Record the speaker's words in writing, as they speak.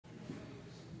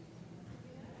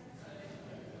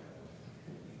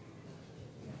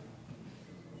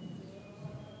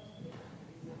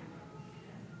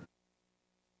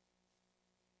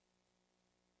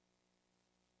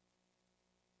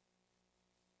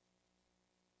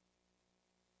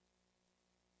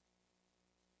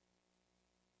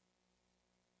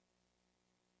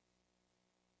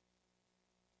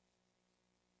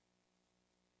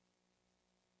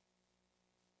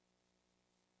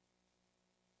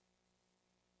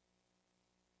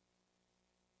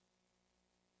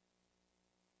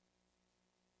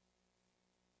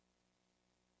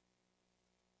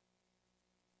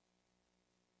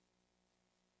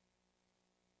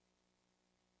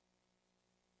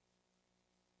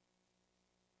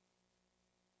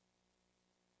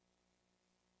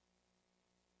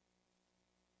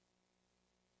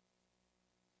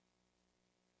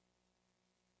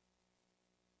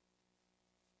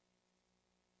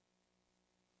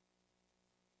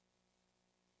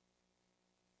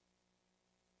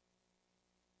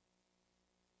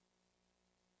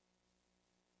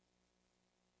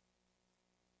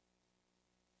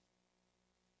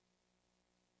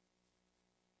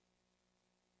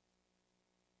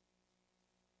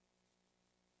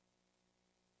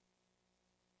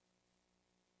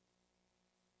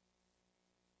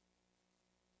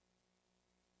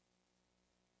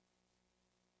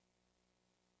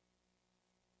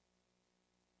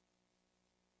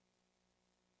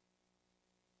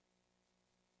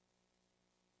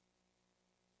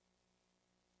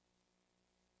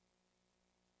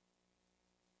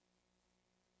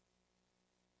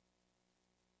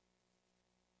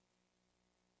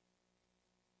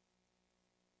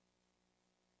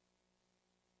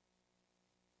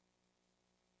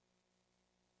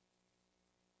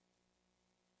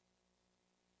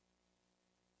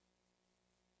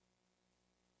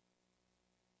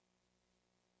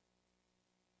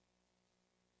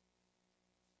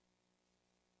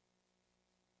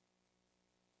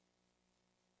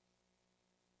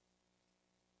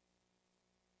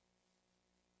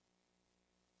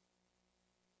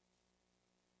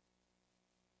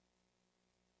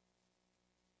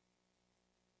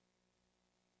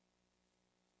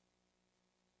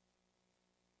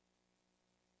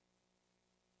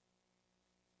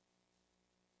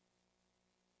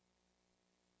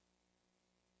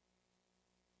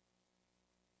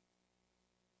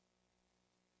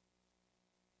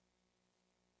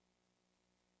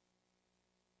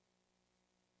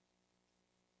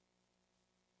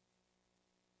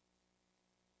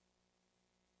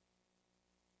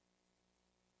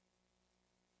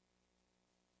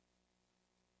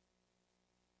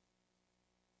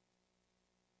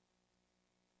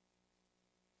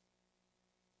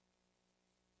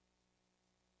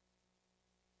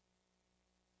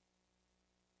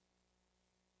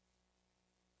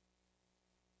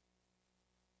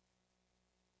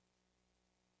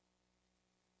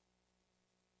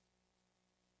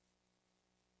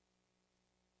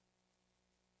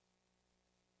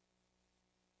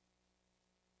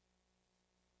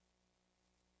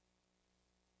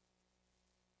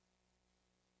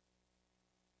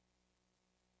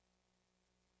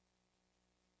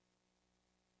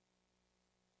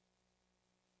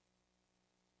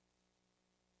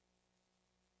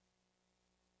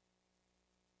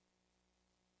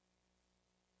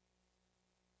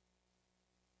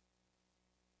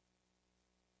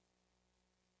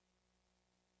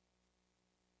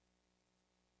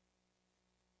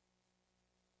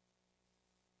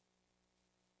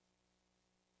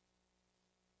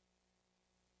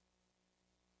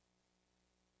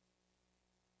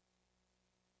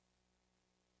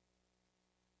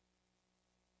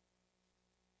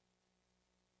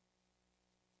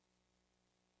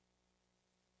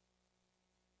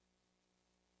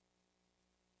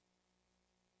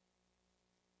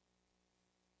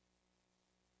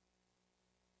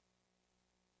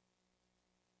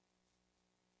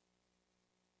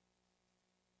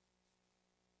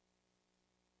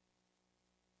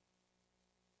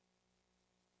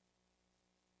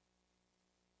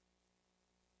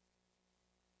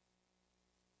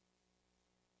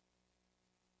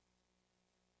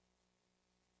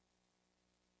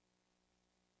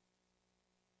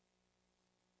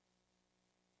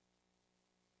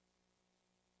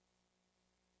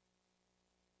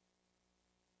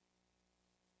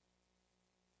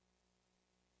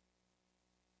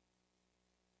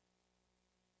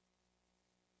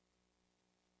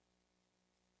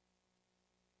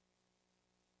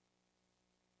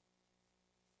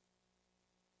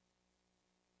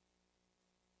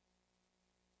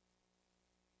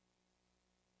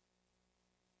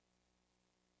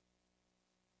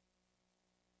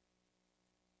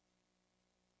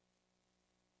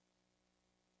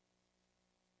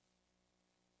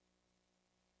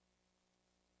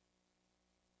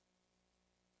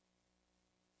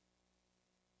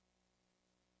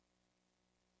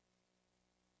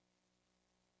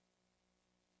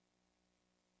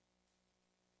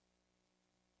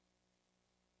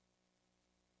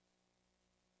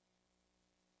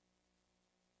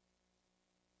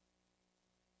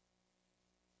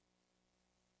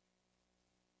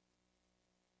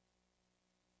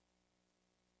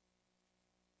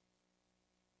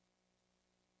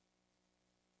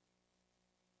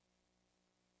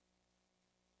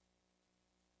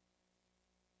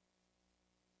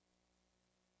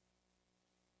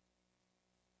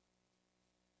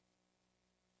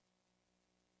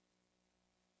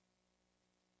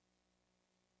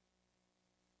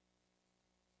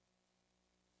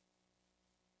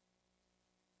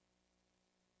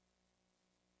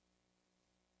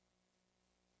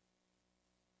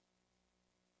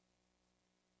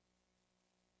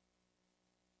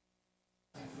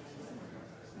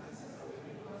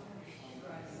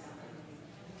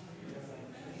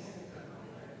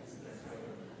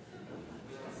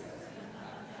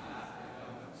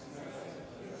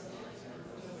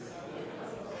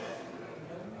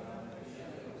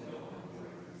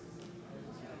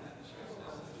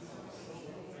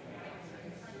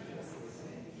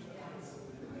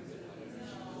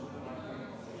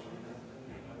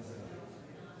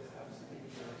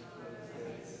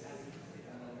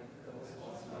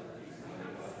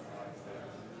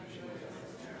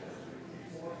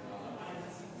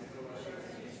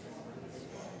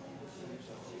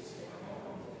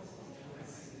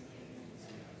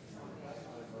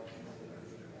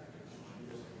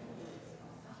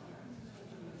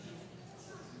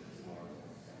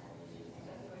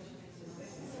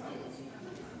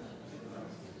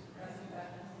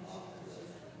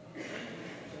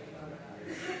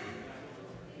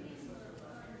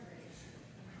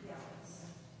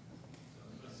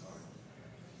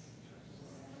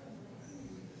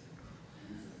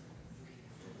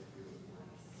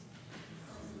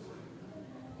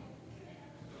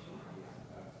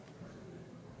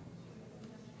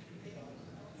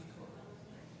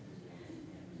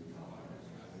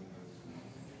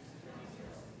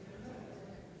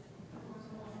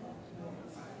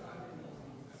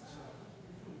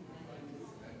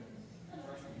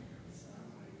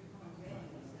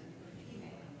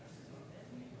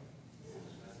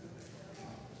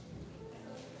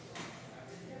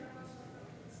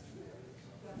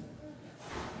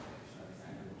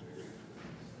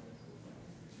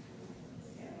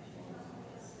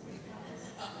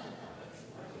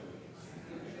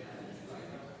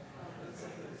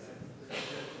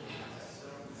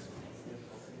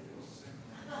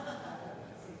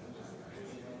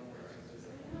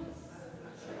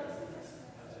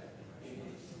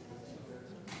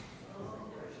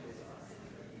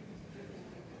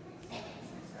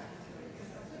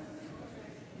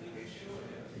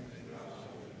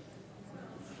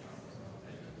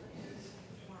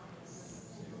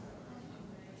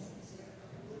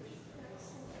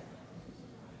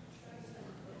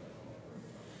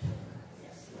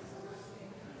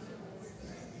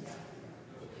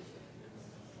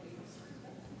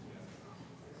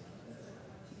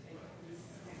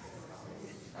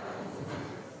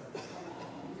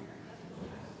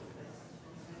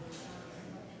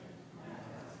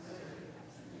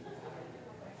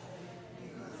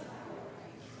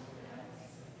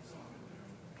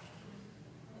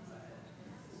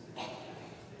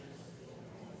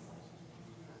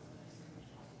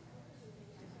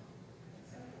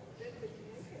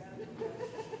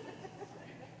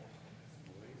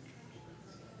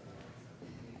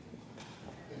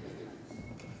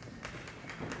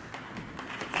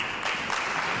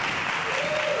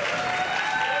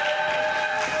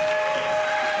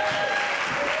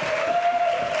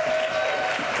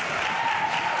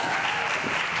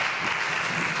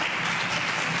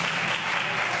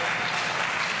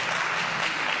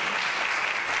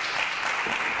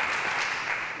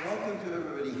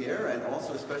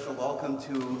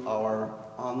to our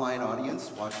online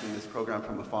audience watching this program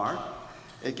from afar.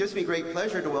 It gives me great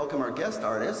pleasure to welcome our guest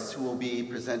artists who will be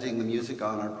presenting the music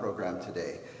on our program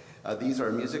today. These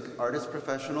are music artist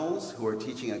professionals who are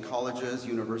teaching at colleges,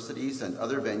 universities, and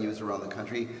other venues around the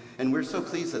country, and we're so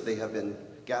pleased that they have been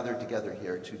gathered together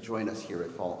here to join us here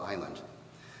at Fall Island.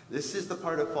 This is the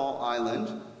part of Fall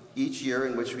Island each year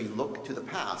in which we look to the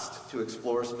past to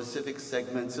explore specific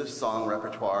segments of song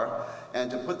repertoire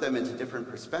and to put them into different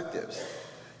perspectives.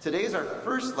 Today is our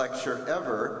first lecture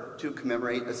ever to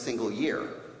commemorate a single year.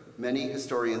 Many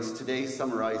historians today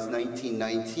summarize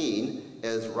 1919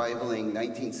 as rivaling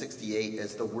 1968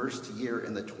 as the worst year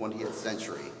in the 20th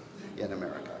century in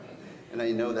America. And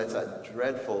I know that's a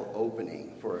dreadful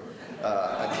opening for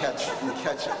a catch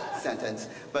sentence,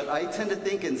 but I tend to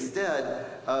think instead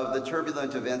of the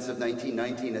turbulent events of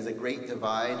 1919 as a great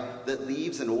divide that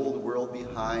leaves an old world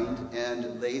behind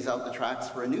and lays out the tracks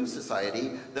for a new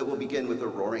society that will begin with the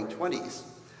Roaring Twenties.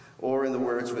 Or in the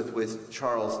words with which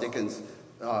Charles Dickens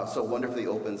so wonderfully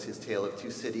opens his tale of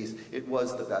two cities, it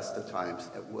was the best of times,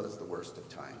 it was the worst of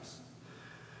times.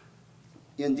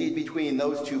 Indeed, between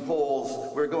those two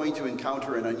poles, we're going to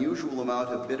encounter an unusual amount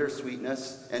of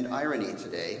bittersweetness and irony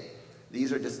today.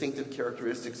 These are distinctive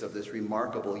characteristics of this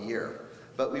remarkable year.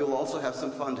 But we will also have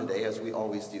some fun today, as we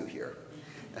always do here.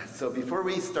 So before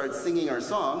we start singing our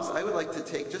songs, I would like to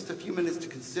take just a few minutes to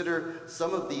consider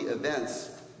some of the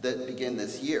events that begin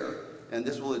this year. And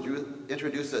this will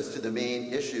introduce us to the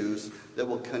main issues that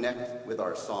will connect with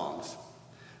our songs.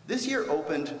 This year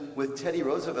opened with Teddy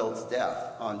Roosevelt's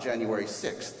death on January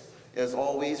 6th. As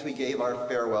always, we gave our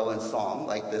farewell in song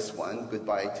like this one,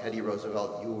 "Goodbye, Teddy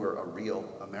Roosevelt, you were a real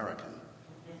American."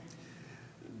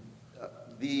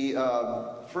 The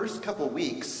first couple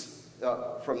weeks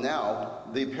from now,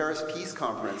 the Paris Peace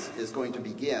Conference is going to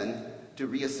begin to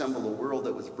reassemble a world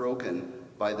that was broken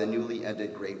by the newly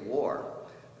ended Great War.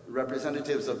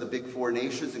 Representatives of the Big Four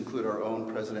nations include our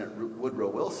own President Woodrow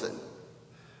Wilson.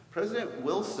 President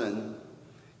Wilson,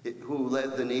 who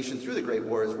led the nation through the Great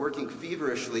War, is working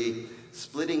feverishly,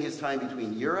 splitting his time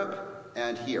between Europe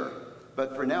and here.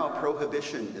 But for now,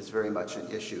 prohibition is very much an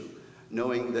issue.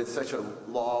 Knowing that such a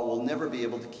law will never be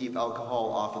able to keep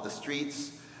alcohol off of the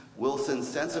streets, Wilson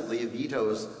sensibly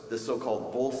vetoes the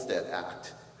so-called Volstead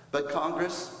Act. But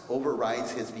Congress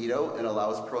overrides his veto and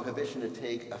allows prohibition to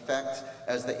take effect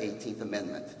as the 18th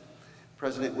Amendment.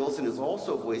 President Wilson is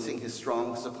also voicing his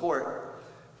strong support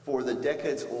for the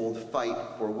decades-old fight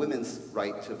for women's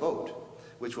right to vote,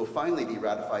 which will finally be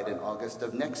ratified in August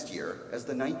of next year as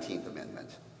the 19th Amendment.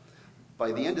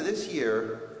 By the end of this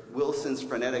year, Wilson's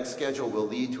frenetic schedule will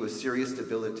lead to a serious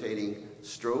debilitating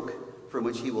stroke from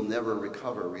which he will never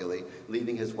recover, really,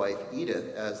 leaving his wife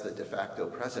Edith as the de facto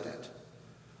president.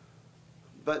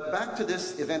 But back to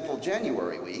this eventful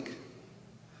January week,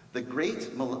 the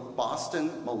Great Boston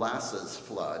Molasses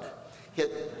Flood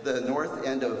hit the north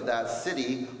end of that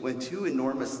city when two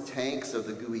enormous tanks of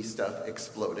the gooey stuff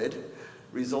exploded,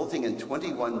 resulting in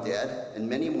 21 dead and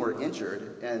many more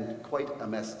injured and quite a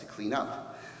mess to clean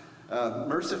up.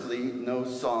 Mercifully, no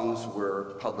songs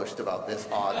were published about this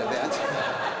odd event.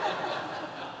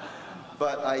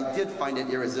 But I did find it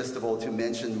irresistible to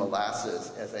mention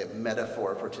molasses as a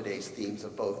metaphor for today's themes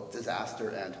of both disaster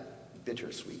and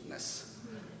bittersweetness.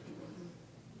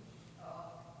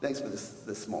 Thanks for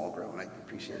this small groan, I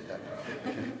appreciate that.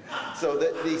 So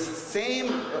the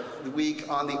same week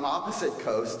on the opposite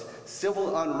coast,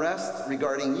 civil unrest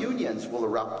regarding unions will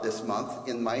erupt this month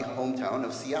in my hometown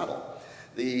of Seattle.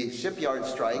 The shipyard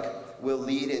strike will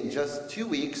lead in just 2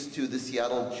 weeks to the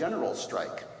Seattle General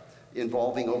Strike,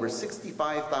 involving over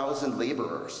 65,000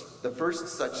 laborers, the first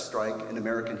such strike in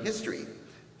American history.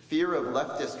 Fear of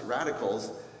leftist radicals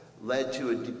led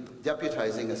to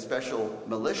deputizing a special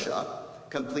militia,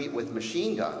 complete with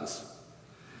machine guns.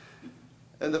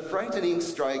 And the frightening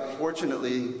strike,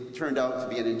 fortunately, turned out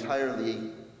to be an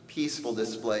entirely peaceful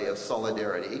display of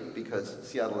solidarity, because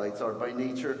Seattleites are by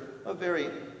nature a very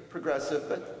progressive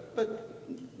but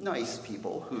nice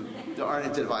people who aren't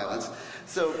into violence.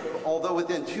 So although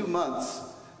within 2 months,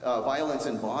 violence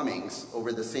and bombings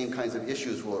over the same kinds of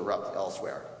issues will erupt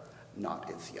elsewhere, not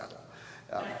in Seattle.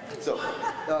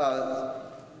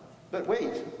 But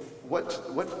wait,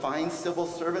 what fine civil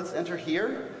servants enter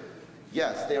here?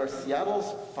 Yes, they are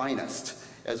Seattle's finest,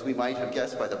 as we might have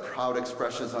guessed by the proud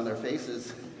expressions on their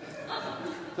faces.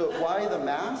 So why the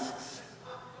masks?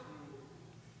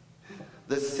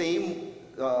 The same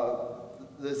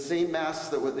masks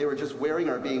that they were just wearing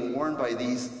are being worn by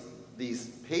these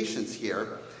patients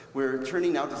here. We're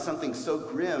turning now to something so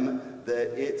grim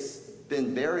that it's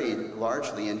been buried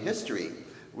largely in history.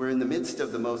 We're in the midst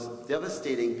of the most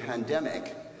devastating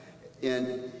pandemic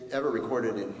ever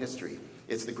recorded in history.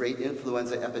 It's the great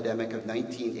influenza epidemic of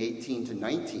 1918 to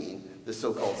 19, the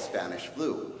so-called Spanish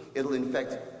flu. It'll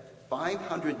infect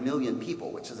 500 million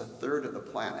people, which is a third of the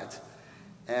planet,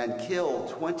 and kill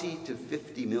 20 to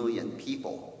 50 million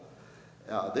people.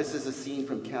 This is a scene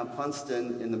from Camp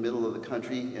Funston in the middle of the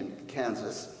country in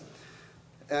Kansas.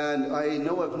 And I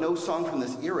know of no song from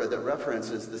this era that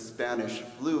references the Spanish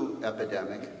flu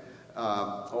epidemic,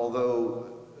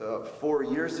 although 4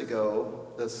 years ago,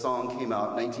 the song came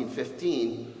out in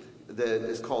 1915 that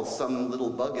is called Some Little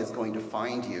Bug Is Going to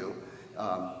Find You.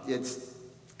 It's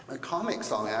a comic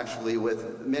song, actually,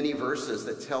 with many verses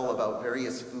that tell about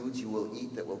various foods you will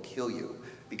eat that will kill you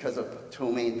because of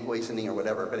ptomaine poisoning or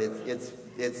whatever, but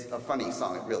it's a funny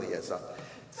song, it really is.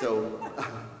 So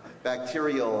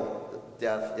bacterial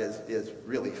death is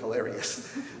really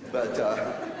hilarious, but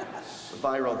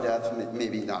viral death,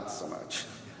 maybe not so much.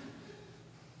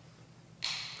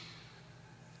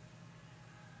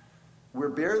 We're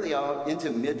barely out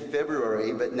into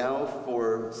mid-February, but now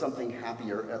for something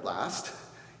happier at last.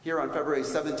 Here on February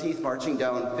 17th, marching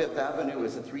down Fifth Avenue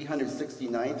is the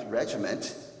 369th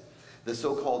Regiment, the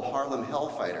so-called Harlem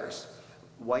Hellfighters.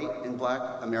 White and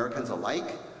black Americans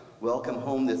alike welcome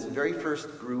home this very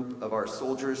first group of our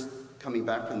soldiers coming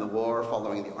back from the war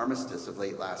following the armistice of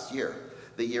late last year,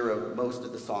 the year of most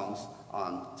of the songs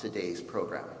on today's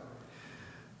program.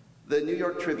 The New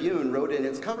York Tribune wrote in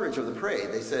its coverage of the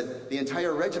parade, they said, the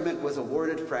entire regiment was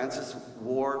awarded Francis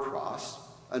War Cross.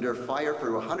 Under fire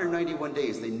for 191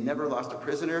 days, they never lost a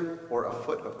prisoner or a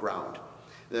foot of ground.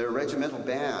 The regimental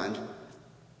band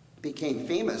became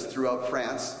famous throughout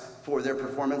France for their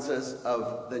performances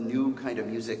of the new kind of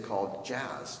music called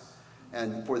jazz,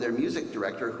 and for their music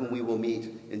director, whom we will meet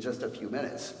in just a few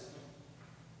minutes.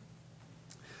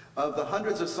 Of the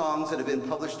hundreds of songs that have been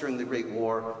published during the Great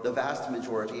War, the vast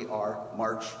majority are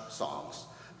march songs.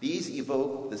 These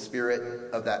evoke the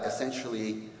spirit of that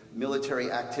essentially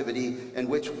military activity and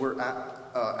which were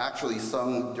actually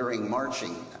sung during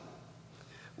marching.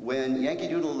 When Yankee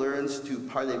Doodle Learns to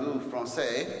Parlez-vous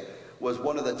Français was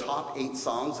one of the top 8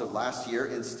 songs of last year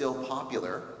and still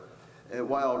popular,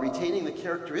 while retaining the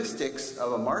characteristics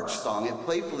of a march song, it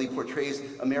playfully portrays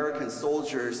American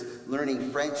soldiers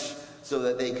learning French so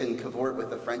that they can cavort with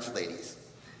the French ladies.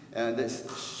 And this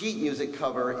sheet music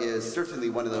cover is certainly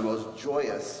one of the most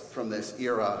joyous from this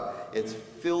era. It's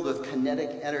filled with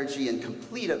kinetic energy and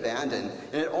complete abandon,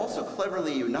 and it also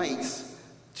cleverly unites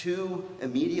 2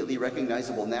 immediately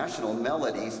recognizable national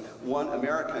melodies, one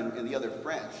American and the other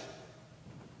French.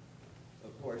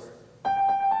 Of course.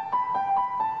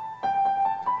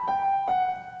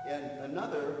 And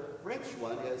another French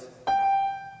one is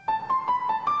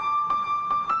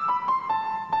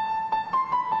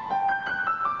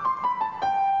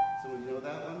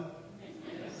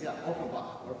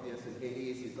Orpheus in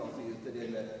Hades. He's also used it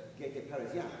in the Gaieté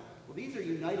Parisienne. Well, these are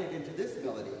united into this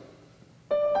melody.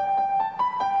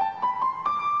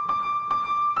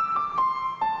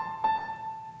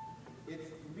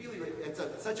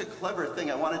 It's such a clever thing.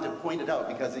 I wanted to point it out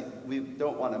because we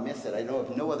don't want to miss it. I know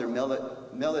of no other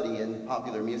melody in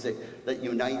popular music that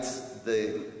unites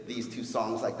these 2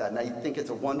 songs like that. And I think it's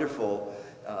a wonderful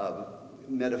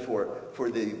metaphor for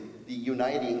the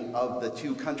uniting of the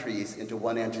 2 countries into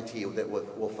one entity that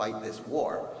will fight this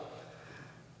war.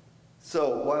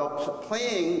 So while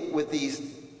playing with these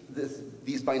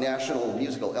binational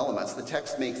musical elements, the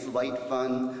text makes light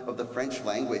fun of the French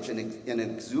language in an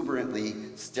exuberantly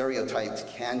stereotyped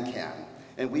can-can.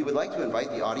 And we would like to invite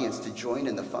the audience to join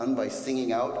in the fun by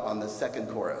singing out on the second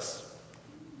chorus.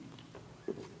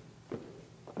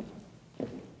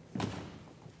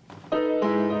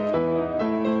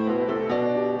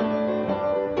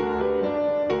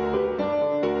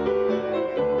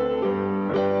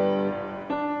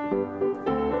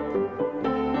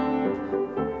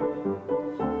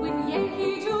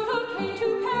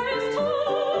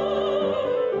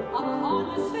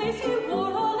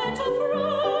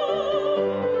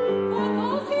 For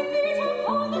those he beat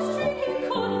upon the street, he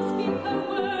couldn't speak a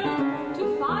word.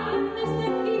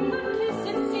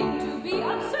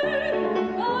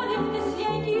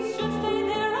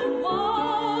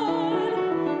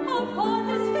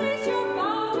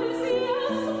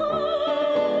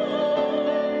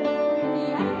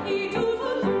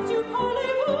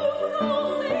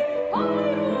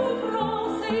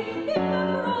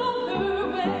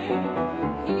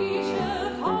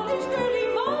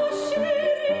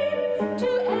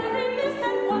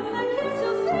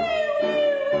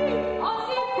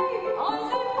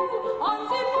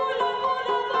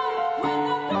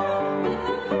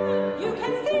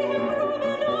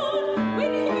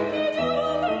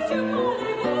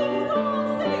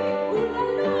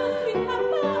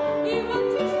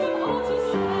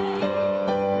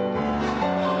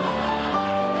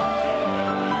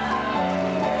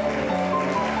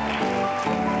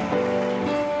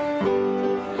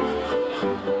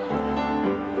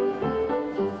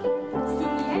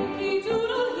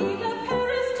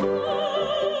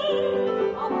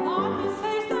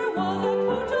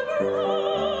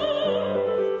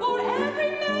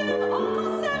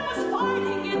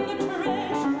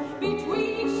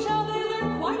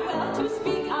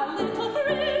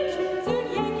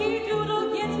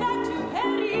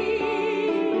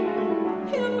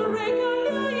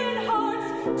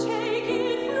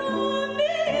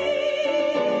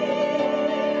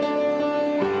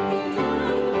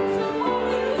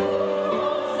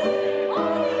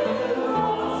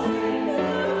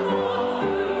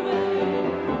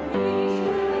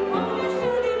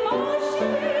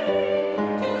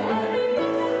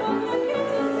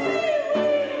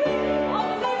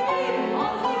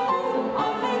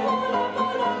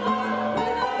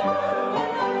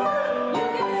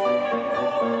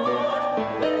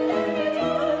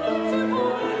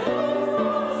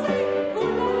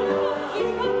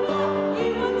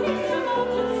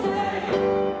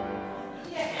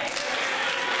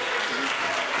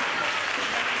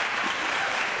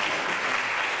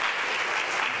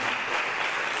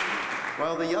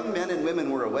 While the young men and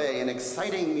women were away, an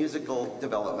exciting musical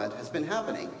development has been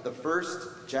happening. The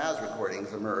first jazz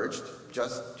recordings emerged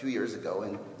just 2 years ago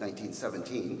in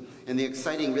 1917, and the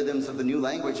exciting rhythms of the new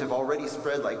language have already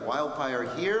spread like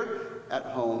wildfire here, at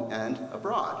home, and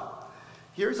abroad.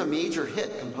 Here's a major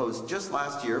hit composed just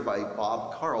last year by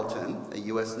Bob Carlton, a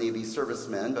U.S. Navy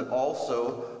serviceman, but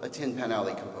also a Tin Pan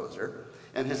Alley composer,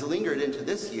 and has lingered into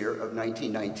this year of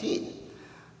 1919.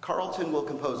 Carlton will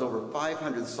compose over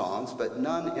 500 songs, but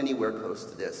none anywhere close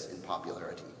to this in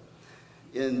popularity.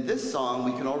 In this song,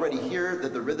 we can already hear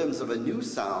that the rhythms of a new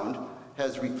sound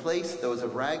has replaced those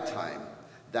of ragtime,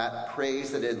 that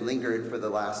praise that had lingered for the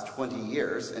last 20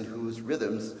 years and whose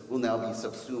rhythms will now be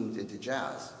subsumed into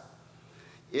jazz.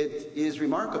 It is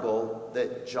remarkable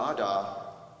that Jada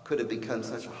could have become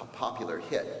such a popular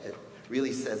hit. It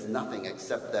really says nothing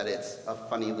except that it's a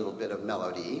funny little bit of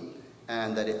melody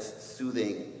and that it's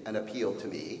soothing and appeal to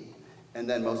me. And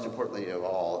then most importantly of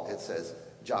all, it says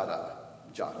Jada,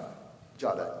 Jada,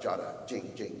 Jada, Jada,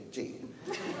 jing, jing, jing.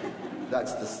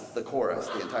 That's the chorus,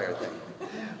 the entire thing.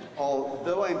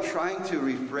 Although I'm trying to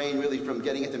refrain really from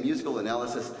getting into musical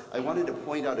analysis, I wanted to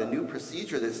point out a new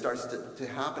procedure that starts to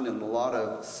happen in a lot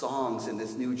of songs in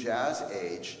this new jazz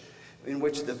age, in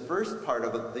which the first part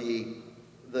of the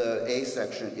A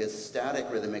section is static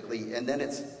rhythmically, and then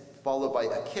it's followed by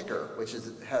a kicker, which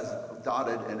has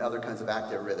dotted and other kinds of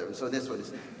active rhythms. So this one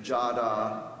is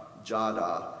jada,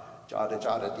 jada, jada,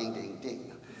 jada, ding, ding,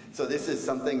 ding. So this is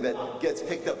something that gets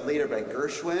picked up later by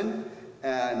Gershwin,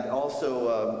 and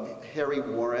also Harry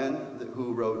Warren,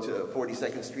 who wrote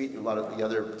 42nd Street and a lot of the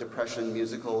other Depression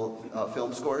musical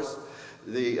film scores.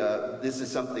 This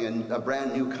is something, a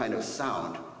brand new kind of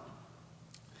sound.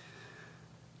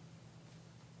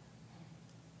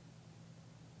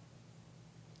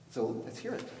 So let's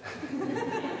hear it.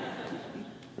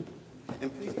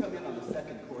 And please come in on the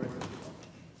second chorus.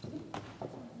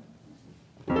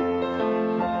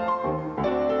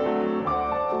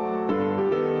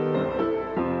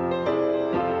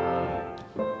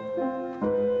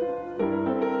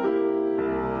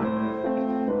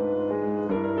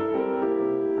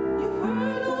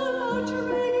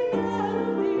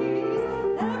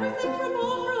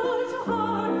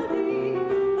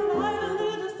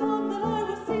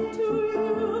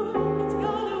 It's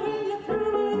gonna win you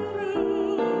through and through.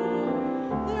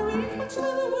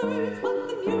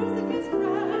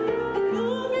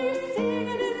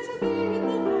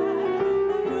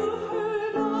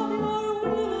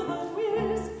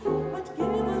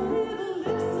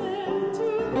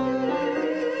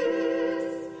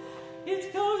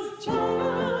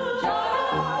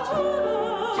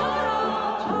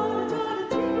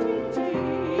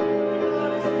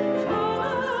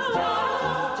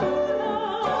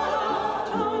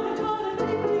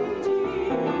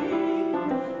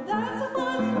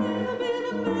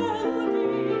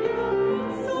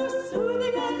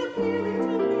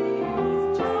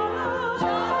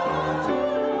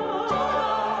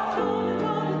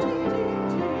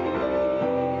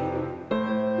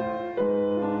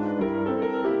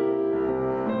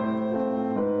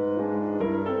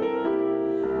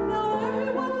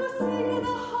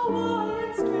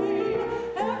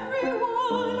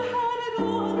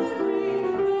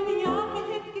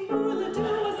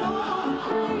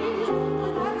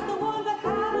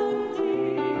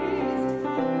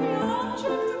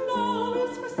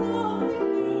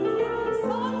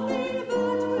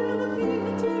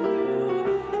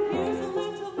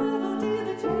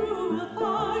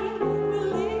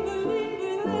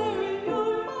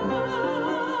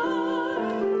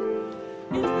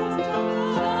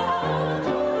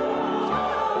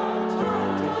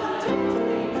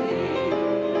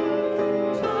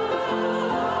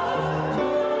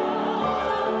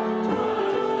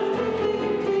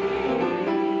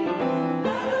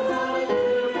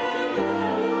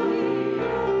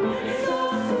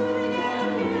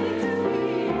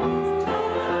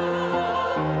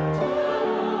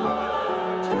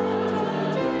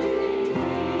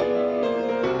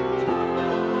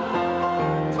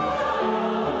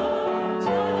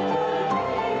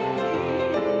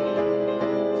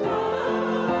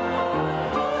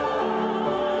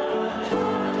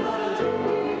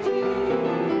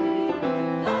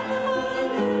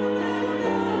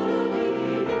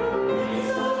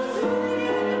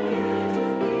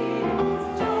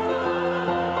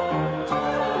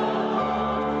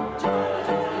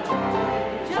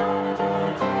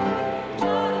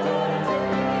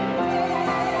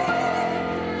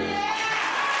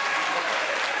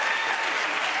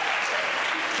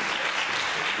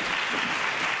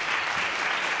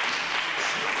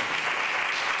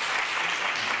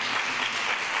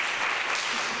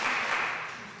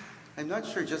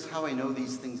 not sure just how I know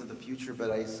these things of the future, but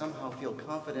I somehow feel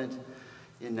confident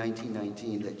in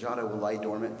 1919 that Giada will lie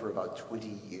dormant for about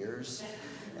 20 years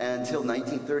until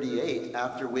 1938,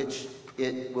 after which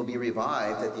it will be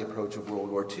revived at the approach of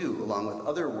World War II, along with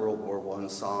other World War I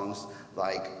songs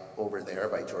like Over There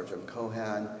by George M.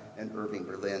 Cohan and Irving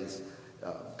Berlin's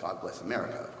God Bless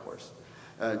America, of course.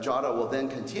 Giada will then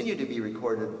continue to be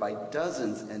recorded by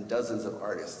dozens and dozens of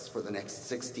artists for the next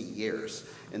 60 years.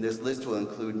 And this list will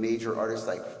include major artists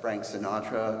like Frank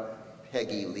Sinatra,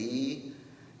 Peggy Lee,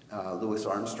 Louis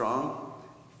Armstrong,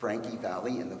 Frankie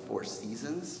Valli and the Four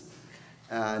Seasons.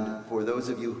 And for those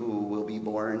of you who will be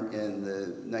born in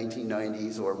the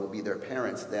 1990s or will be their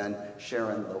parents then,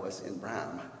 Sharon, Lois, and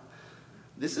Bram.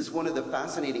 This is one of the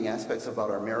fascinating aspects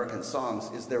about our American songs,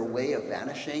 is their way of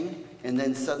vanishing and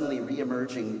then suddenly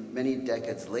re-emerging many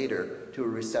decades later to a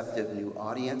receptive new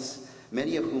audience,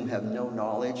 many of whom have no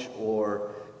knowledge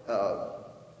or of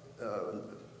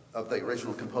the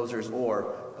original composers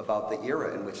or about the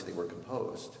era in which they were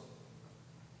composed.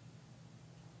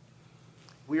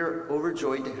 We are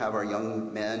overjoyed to have our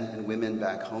young men and women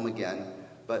back home again,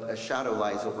 but a shadow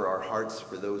lies over our hearts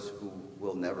for those who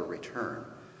will never return.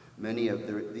 Many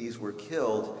of these were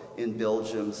killed in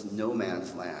Belgium's no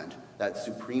man's land, that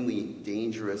supremely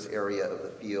dangerous area of the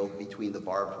field between the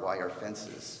barbed wire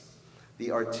fences.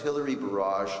 The artillery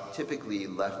barrage typically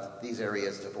left these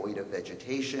areas devoid of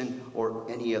vegetation or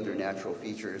any other natural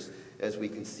features, as we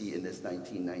can see in this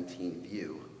 1919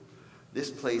 view.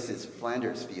 This place is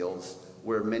Flanders Fields,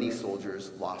 where many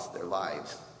soldiers lost their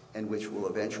lives, and which will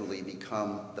eventually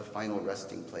become the final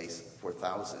resting place for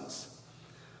thousands.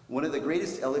 One of the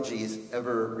greatest elegies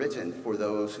ever written for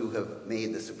those who have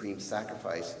made the supreme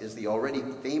sacrifice is the already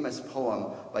famous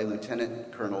poem by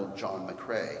Lieutenant Colonel John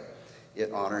McCrae.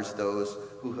 It honors those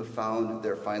who have found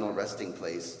their final resting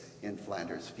place in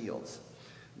Flanders Fields.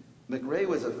 McCrae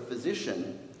was a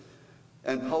physician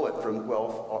and poet from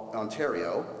Guelph,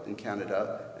 Ontario, in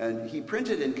Canada, and he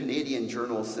printed in Canadian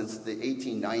journals since the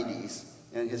 1890s,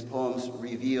 and his poems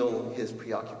reveal his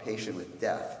preoccupation with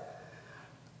death.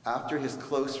 After his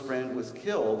close friend was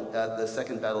killed at the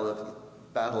Second Battle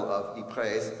of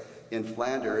Ypres in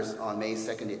Flanders on May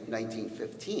 2nd,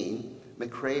 1915,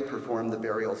 McCrae performed the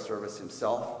burial service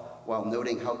himself while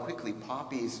noting how quickly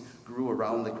poppies grew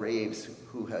around the graves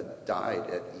who had died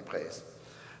at Ypres.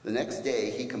 The next day,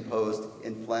 he composed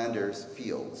In Flanders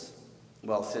Fields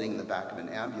while sitting in the back of an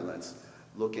ambulance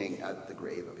looking at the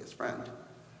grave of his friend.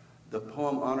 The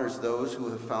poem honors those who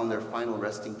have found their final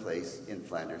resting place in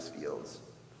Flanders Fields.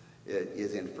 It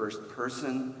is in first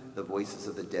person, the voices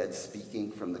of the dead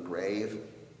speaking from the grave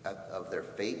of their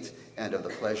fate and of the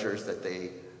pleasures that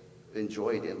they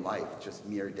enjoyed in life just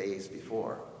mere days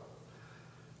before.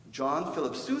 John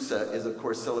Philip Sousa is, of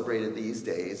course, celebrated these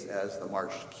days as the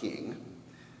March King,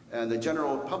 and the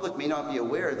general public may not be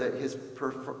aware that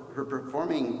her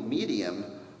performing medium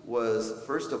was,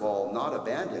 first of all, not a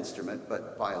band instrument,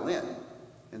 but violin,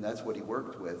 and that's what he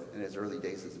worked with in his early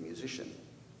days as a musician.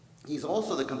 He's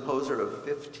also the composer of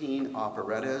 15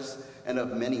 operettas and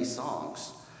of many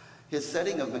songs. His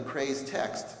setting of McCrae's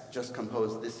text, just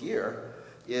composed this year,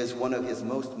 is one of his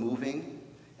most moving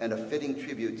and a fitting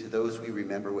tribute to those we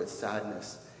remember with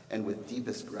sadness and with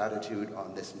deepest gratitude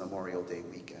on this Memorial Day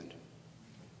weekend.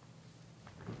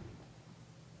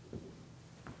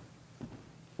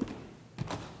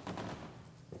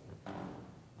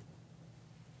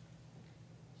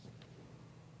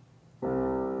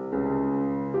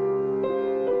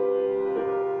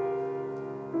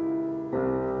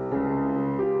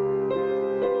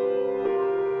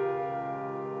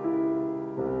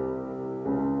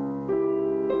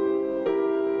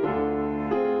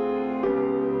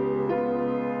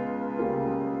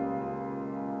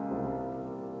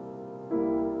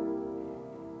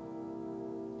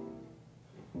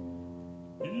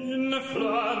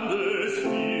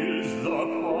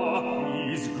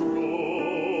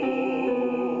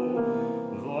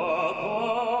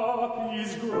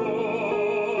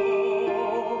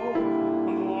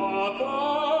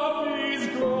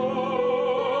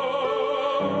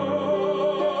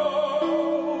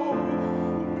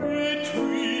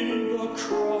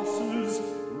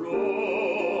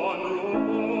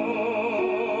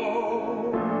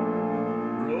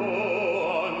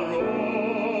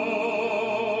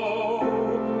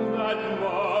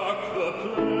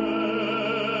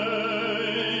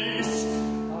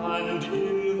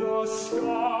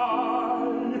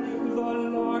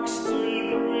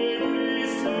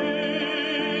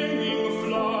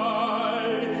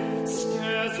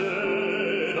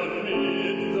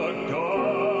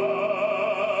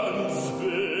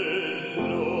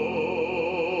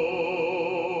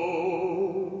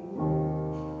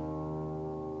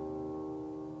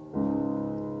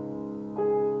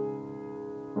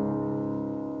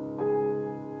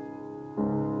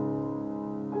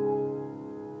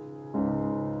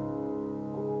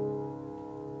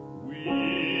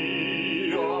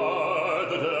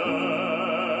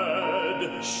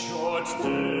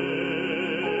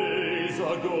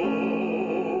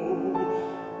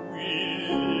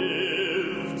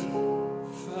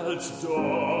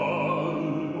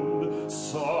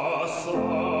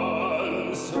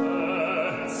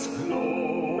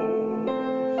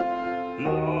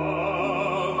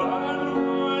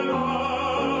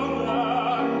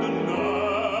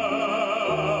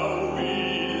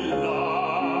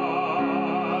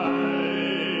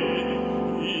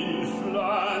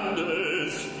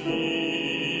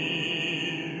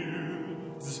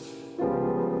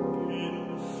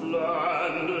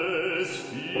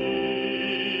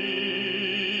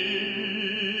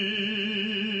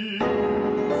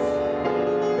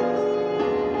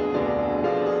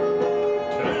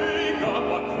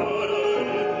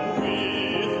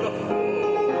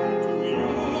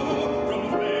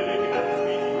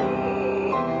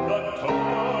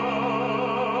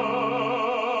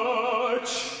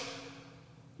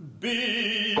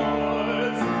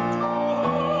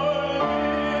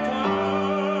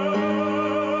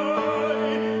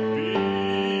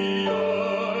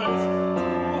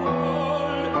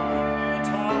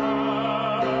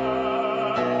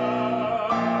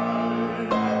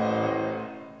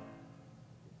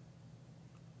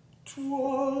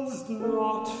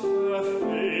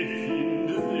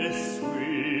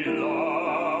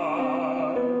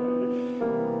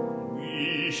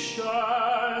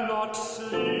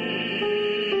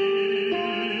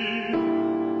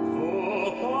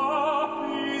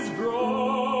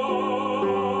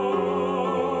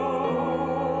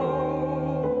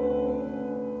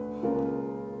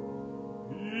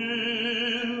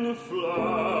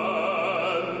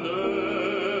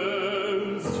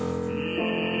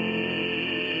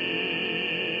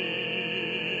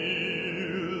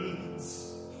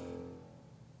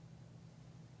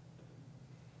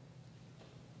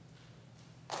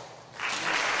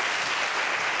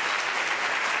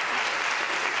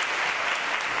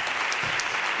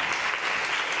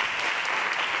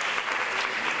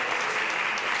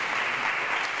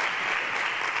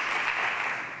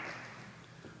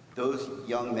 Those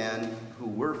young men who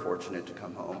were fortunate to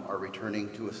come home are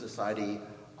returning to a society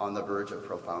on the verge of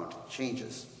profound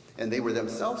changes. And they were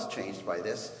themselves changed by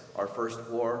this, our first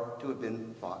war to have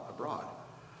been fought abroad.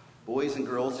 Boys and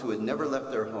girls who had never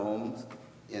left their homes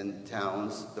in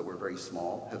towns that were very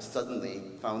small have suddenly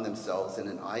found themselves in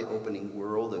an eye-opening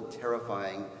world of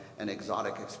terrifying and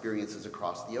exotic experiences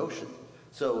across the ocean.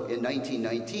 So in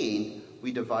 1919,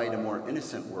 we divide a more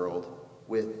innocent world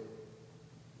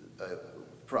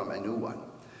from a new one,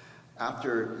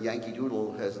 after Yankee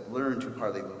Doodle has learned to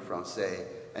parler-vous français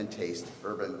and taste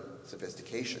urban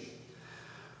sophistication.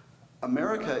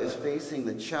 America is facing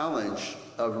the challenge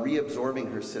of reabsorbing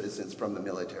her citizens from the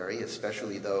military,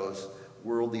 especially those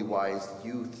worldly-wise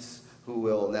youths who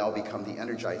will now become the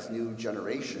energized new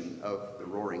generation of the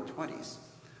Roaring Twenties.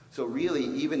 So really,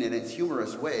 even in its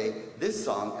humorous way, this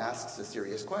song asks a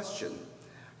serious question.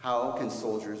 How can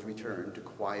soldiers return to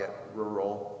quiet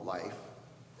rural life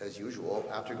as usual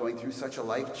after going through such a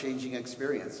life-changing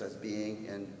experience as being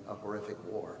in a horrific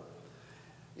war?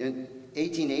 In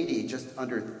 1880, just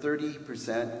under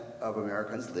 30% of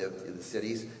Americans lived in the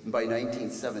cities. And by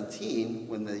 1917,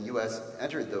 when the U.S.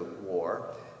 entered the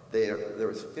war, there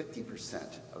was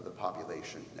 50% of the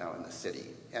population now in the city,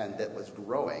 and that was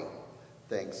growing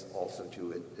thanks also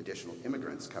to additional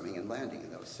immigrants coming and landing in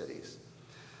those cities.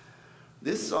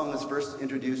 This song was first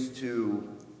introduced to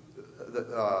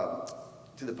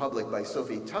the public by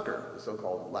Sophie Tucker, the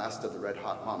so-called last of the Red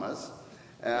Hot Mamas.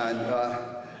 And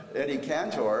Eddie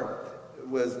Cantor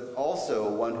was also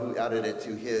one who added it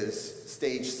to his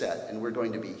stage set, and we're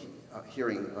going to be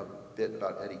hearing a bit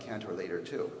about Eddie Cantor later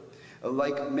too.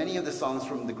 Like many of the songs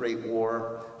from the Great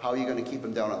War, How Are You Going to Keep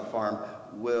Them Down on the Farm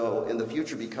will in the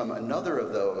future become another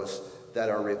of those that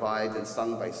are revived and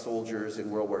sung by soldiers in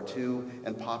World War II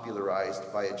and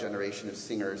popularized by a generation of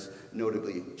singers,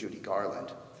 notably Judy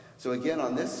Garland. So again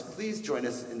on this, please join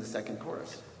us in the second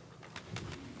chorus.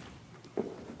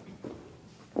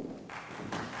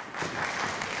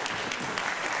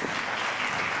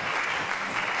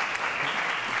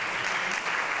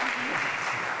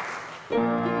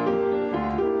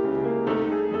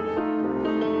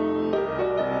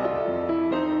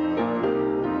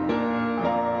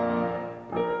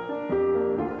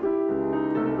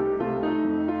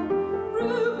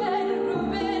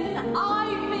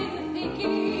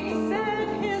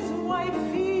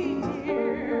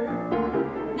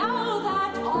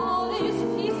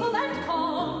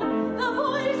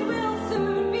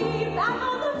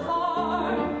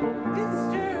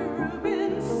 Mr.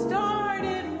 Rubin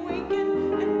started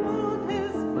winking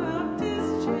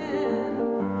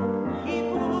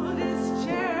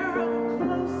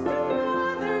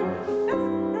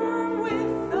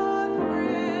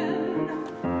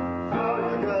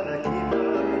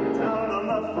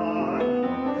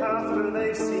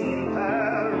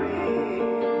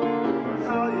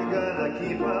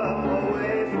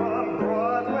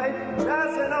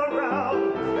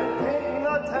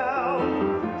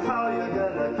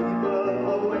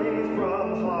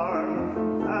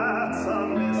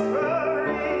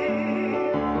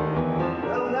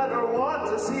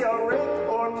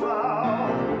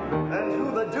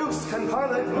deuce can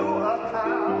parlez-vous a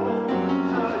cow?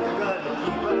 How you gonna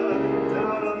keep her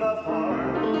down on the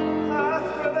farm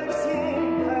after they've seen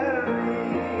Perry?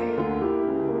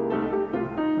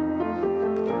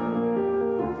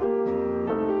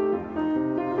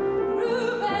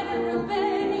 Reuben,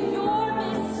 you're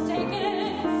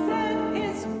mistaken, said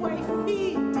his wifey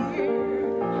dear.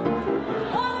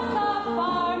 Once a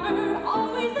farmer,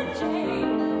 always a jay,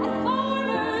 and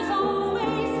farmers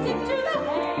always stick to the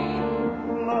hay.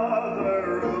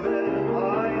 Mother Reuben,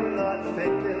 I'm not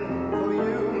thinking, for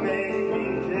you may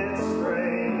think it's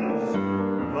strange,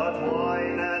 but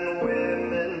wine and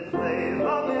women play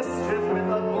the mischief with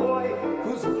a boy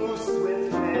who's loose with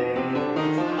change.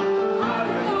 How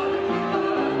you gonna keep her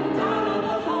down on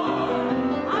the farm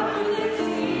after they've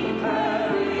seen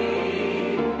Perry?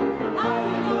 How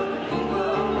you gonna keep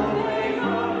her away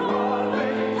from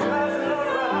Broadway, dancing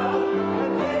around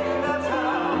and hating the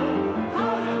town?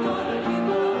 How you gonna keep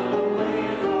her away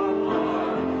from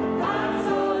harm? That's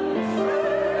untrue.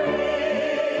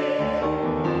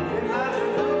 Imagine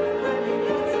Reuben when he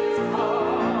gets his car.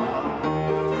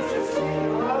 This is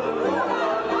cheating rather than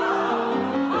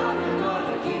how you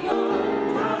gonna keep her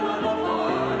down on the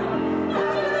farm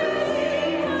after they've seen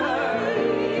Perry?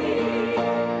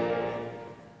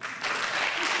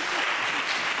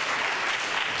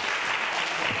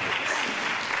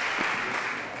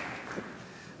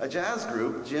 A jazz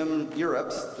group, Jim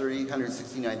Europe's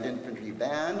 369th Infantry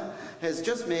Band, has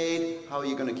just made How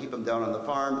You Gonna Keep 'Em Down on the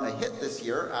Farm a hit this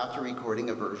year after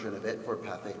recording a version of it for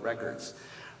Pathé Records.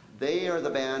 They are the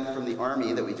band from the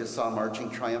Army that we just saw marching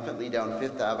triumphantly down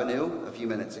Fifth Avenue a few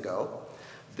minutes ago.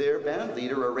 Their band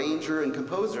leader, arranger, and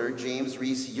composer, James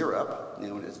Reese Europe,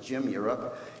 known as Jim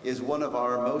Europe, is one of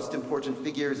our most important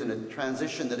figures in a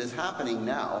transition that is happening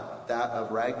now, that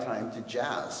of ragtime to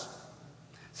jazz.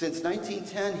 Since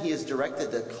 1910, he has directed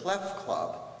the Clef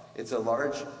Club. It's a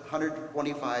large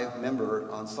 125-member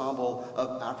ensemble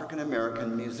of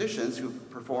African-American musicians who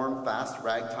perform fast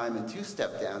ragtime and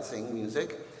two-step dancing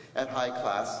music at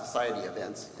high-class society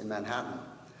events in Manhattan.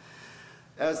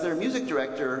 As their music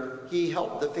director, he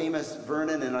helped the famous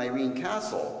Vernon and Irene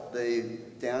Castle, the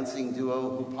dancing duo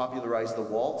who popularized the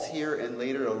waltz here and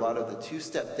later a lot of the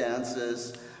two-step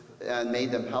dances and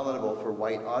made them palatable for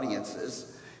white audiences.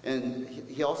 And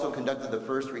he also conducted the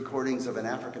first recordings of an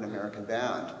African-American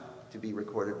band to be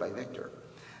recorded by Victor.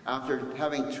 After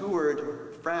having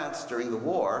toured France during the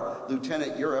war,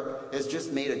 Lieutenant Europe has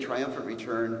just made a triumphant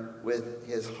return with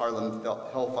his Harlem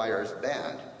Hellfires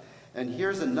band. And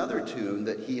here's another tune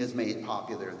that he has made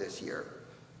popular this year.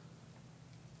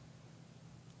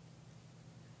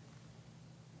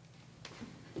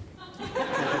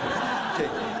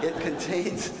 It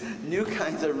contains new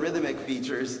kinds of rhythmic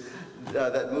features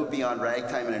that move beyond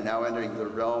ragtime and are now entering the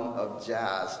realm of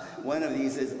jazz. One of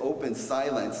these is open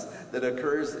silence that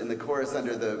occurs in the chorus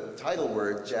under the title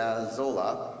word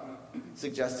jazzola,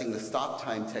 suggesting the stop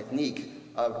time technique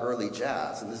of early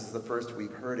jazz. And this is the first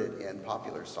we've heard it in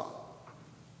popular song.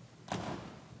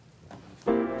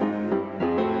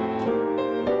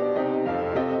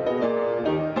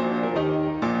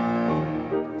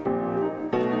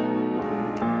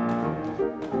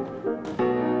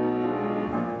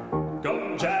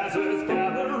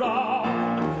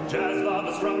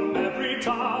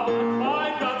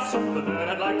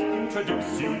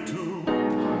 Introduce you to.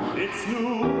 It's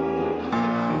new.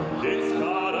 It's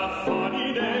got a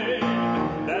funny name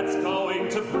that's going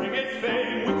to bring it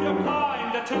fame. With your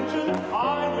kind attention,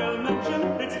 I will mention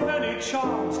its many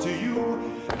charms to you.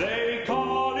 They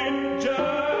call it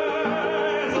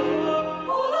jazz.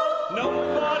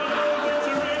 Nobody knows its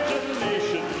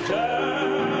origination.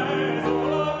 Jazz.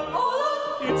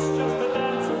 It's just a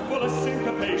dance full of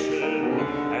syncopation.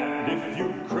 And if you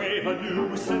crave a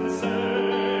new sensation,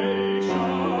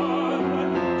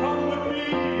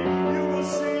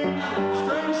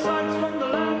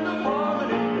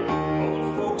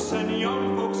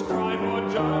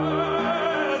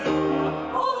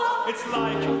 it's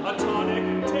like a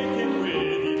tonic taken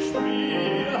with each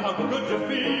meal. How good you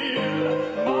feel?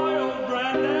 My old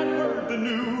granddad heard the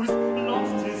news,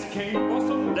 lost his cane for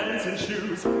some dancing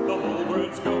shoes. The whole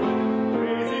world's going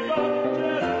crazy about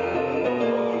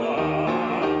jazzola.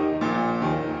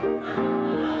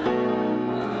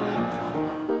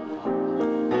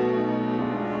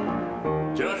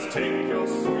 Just take your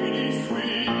sweetie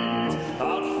sweet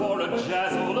out for a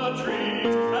jazzola treat,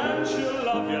 and she'll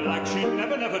love you like she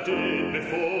never did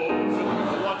before.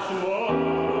 What's more,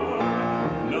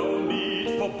 no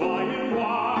need for buying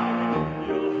wine.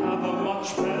 You'll have a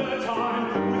much better time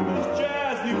with those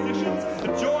jazz musicians, the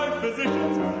joy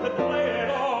physicians that play it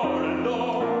o'er and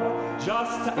o'er.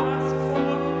 Just ask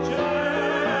for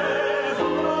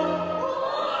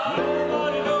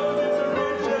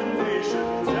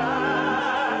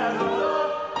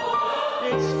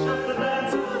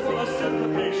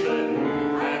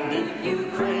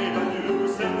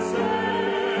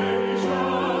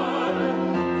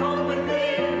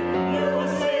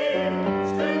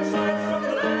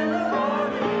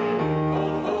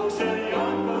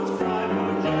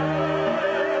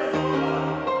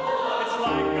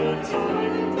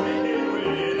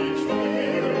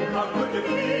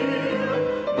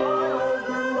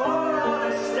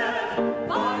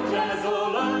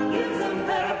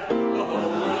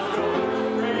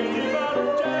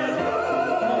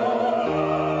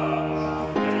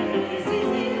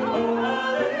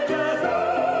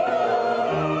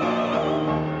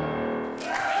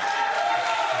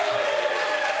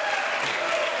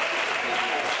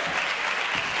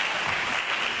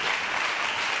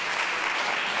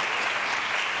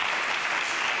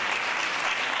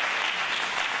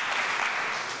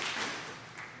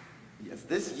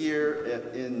This year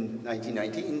in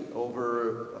 1919,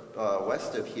 over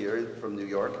west of here from New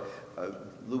York,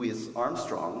 Louis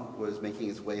Armstrong was making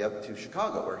his way up to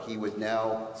Chicago, where he would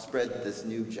now spread this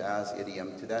new jazz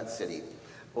idiom to that city.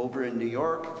 Over in New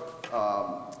York,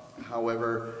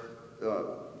 however,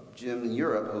 Jim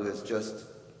Europe, who has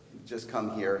just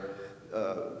come here,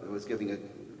 was giving a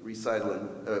recital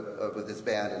with his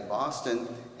band in Boston,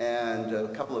 and a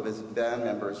couple of his band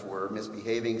members were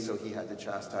misbehaving, so he had to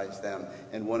chastise them.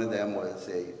 And one of them was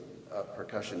a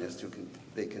percussionist who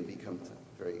they can become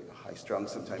very high-strung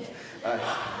sometimes.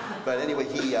 But anyway,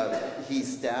 he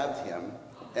stabbed him,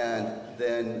 and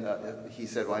then he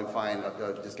said, "Well, I'm fine.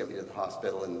 Just get me to the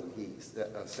hospital." And he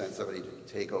sent somebody to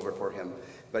take over for him.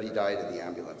 But he died in the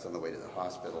ambulance on the way to the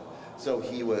hospital. So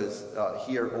he was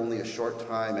here only a short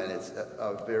time, and it's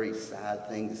a very sad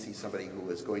thing to see somebody who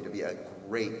was going to be a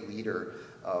great leader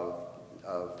of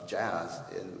jazz,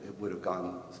 and it would have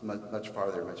gone much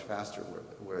farther, much faster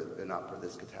were it not for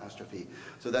this catastrophe.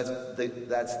 So that's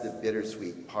the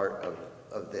bittersweet part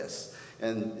of this.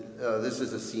 And this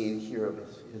is a scene here of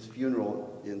his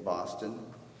funeral in Boston.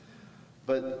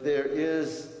 But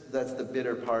that's the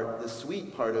bitter part. The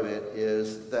sweet part of it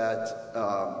is that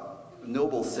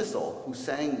Noble Sissel, who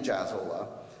sang Jazzola,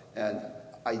 and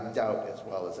I doubt as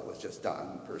well as it was just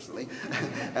done, personally,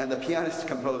 and the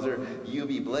pianist-composer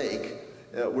U.B. Blake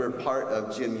were part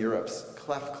of Jim Europe's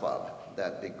Clef Club,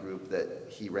 that big group that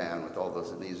he ran with all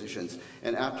those musicians.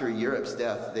 And after Europe's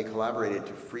death, they collaborated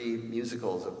to free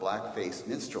musicals of blackface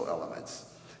minstrel elements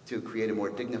to create a more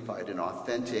dignified and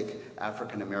authentic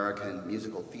African-American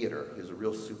musical theater. He was a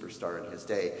real superstar in his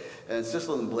day. And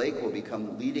Sissel and Blake will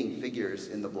become leading figures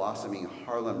in the blossoming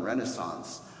Harlem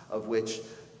Renaissance, of which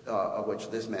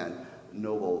this man,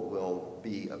 Noble, will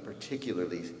be a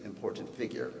particularly important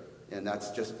figure. And that's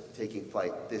just taking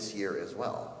flight this year as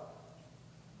well.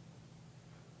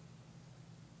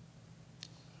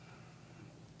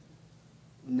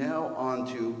 Now on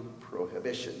to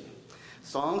Prohibition.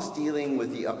 Songs dealing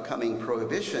with the upcoming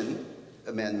Prohibition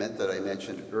amendment that I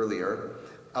mentioned earlier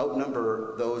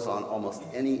outnumber those on almost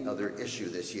any other issue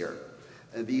this year.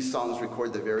 And these songs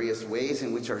record the various ways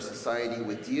in which our society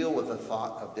would deal with the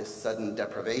thought of this sudden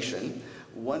deprivation.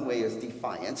 One way is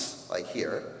defiance, like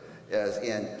here, as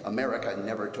in America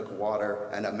never took water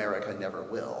and America never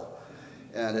will.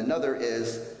 And another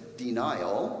is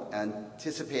denial,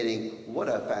 anticipating what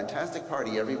a fantastic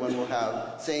party everyone will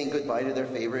have, saying goodbye to their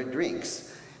favorite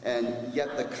drinks. And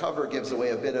yet the cover gives away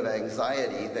a bit of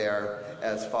anxiety there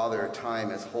as Father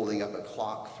Time is holding up a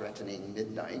clock threatening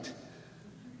midnight.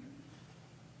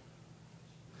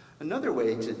 Another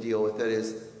way to deal with it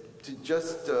is to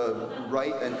just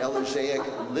write an elegiac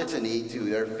litany to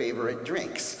their favorite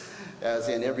drinks, as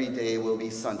in every day will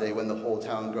be Sunday when the whole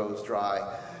town goes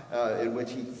dry, in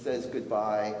which he says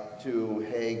goodbye to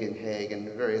Haig and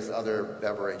various other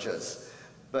beverages.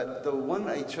 But the one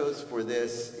I chose for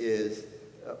this is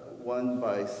one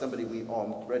by somebody we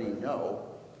already know.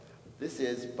 This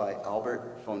is by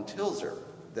Albert von Tilzer,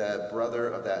 the brother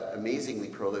of that amazingly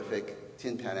prolific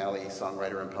Tin Pan Alley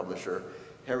songwriter and publisher,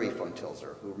 Harry von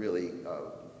Tilzer, who really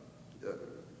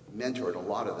mentored a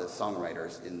lot of the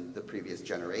songwriters in the previous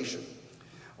generation.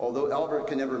 Although Albert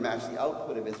can never match the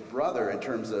output of his brother in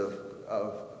terms of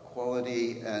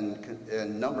quality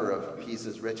and number of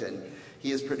pieces written, he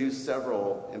has produced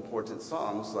several important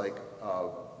songs, like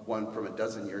one from a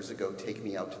dozen years ago, Take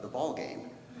Me Out to the Ball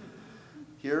Game.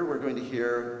 Here we're going to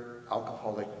hear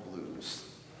Alcoholic Blues.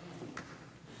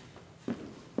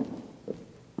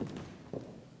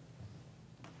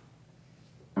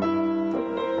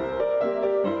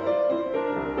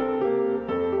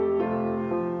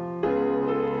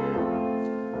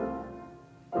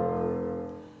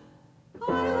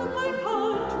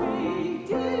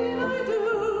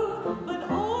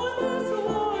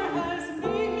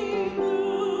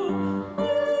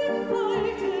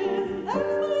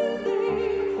 That's my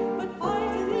name, but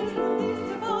fighting is the least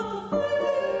of all the fight.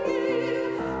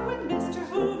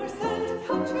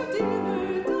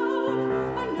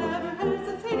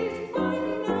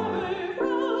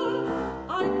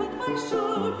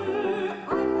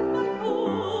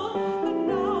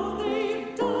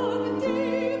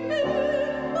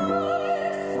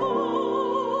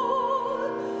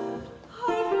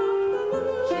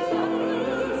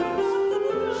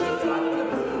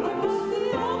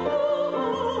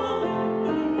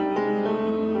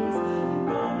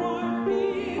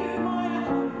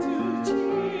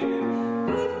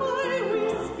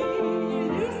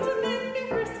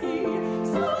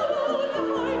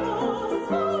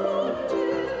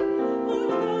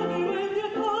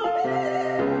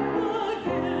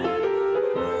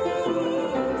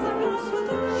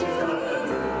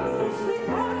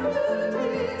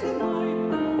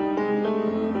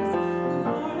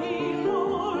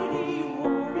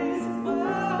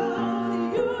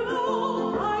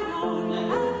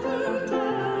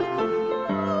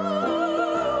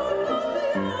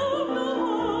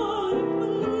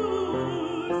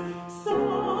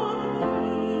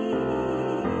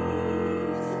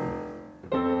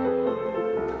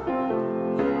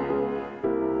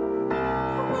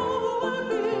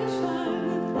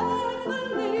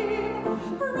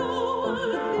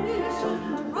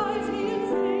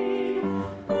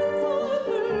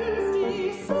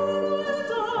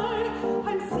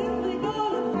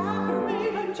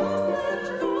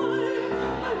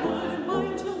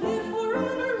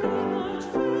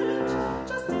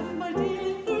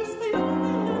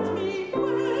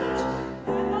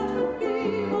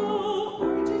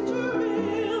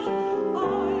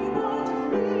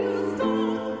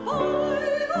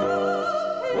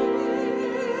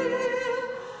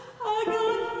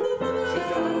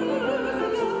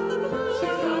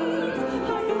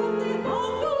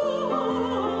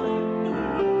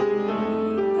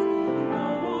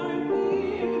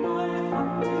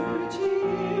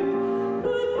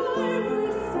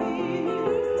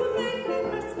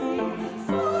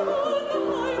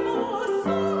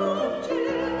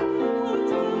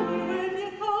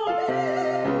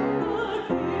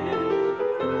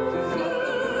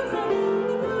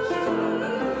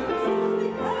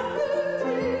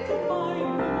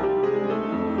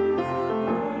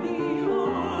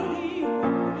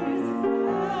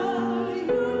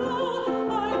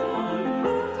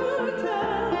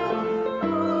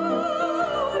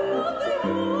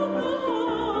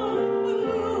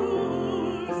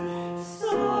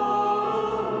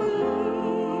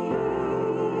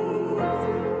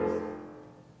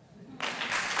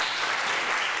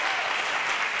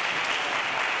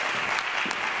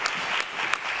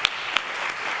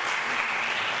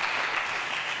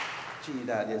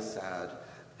 that is sad.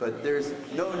 But there's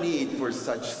no need for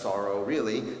such sorrow,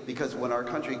 really, because when our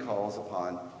country calls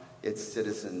upon its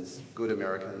citizens, good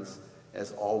Americans,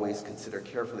 as always consider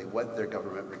carefully what their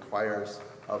government requires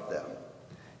of them.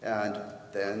 And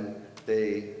then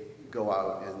they go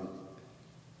out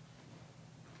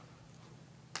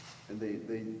and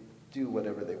they do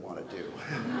whatever they want to do,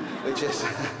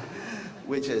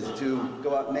 which is to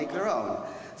go out and make their own.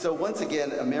 So once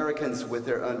again, Americans with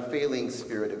their unfailing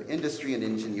spirit of industry and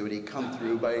ingenuity come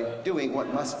through by doing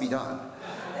what must be done.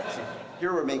 So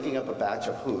here we're making up a batch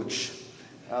of hooch.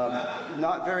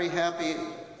 Not very happy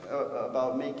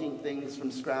about making things from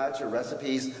scratch or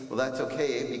recipes. Well, that's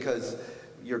okay, because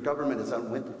your government has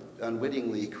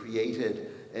unwittingly created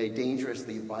a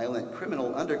dangerously violent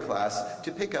criminal underclass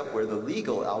to pick up where the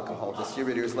legal alcohol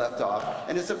distributors left off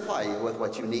and to supply you with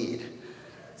what you need.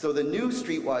 So the new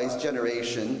streetwise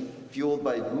generation, fueled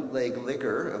by bootleg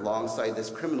liquor alongside this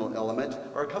criminal element,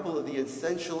 are a couple of the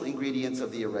essential ingredients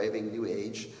of the arriving new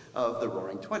age of the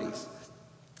Roaring Twenties.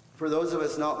 For those of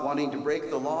us not wanting to break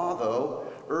the law, though,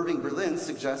 Irving Berlin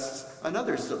suggests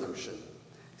another solution.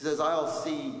 He says, I'll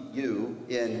see you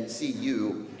in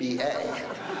CUBA.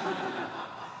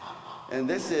 And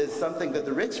this is something that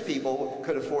the rich people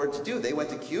could afford to do. They went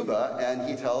to Cuba, and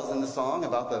he tells in the song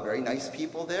about the very nice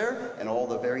people there and all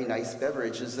the very nice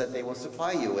beverages that they will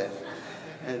supply you with.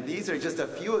 And these are just a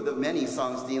few of the many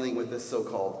songs dealing with this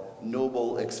so-called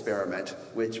noble experiment,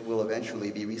 which will eventually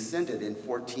be rescinded in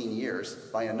 14 years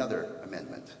by another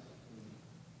amendment.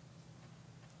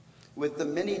 With the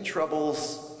many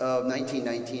troubles of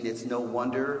 1919, it's no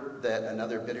wonder that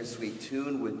another bittersweet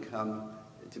tune would come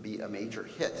to be a major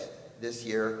hit this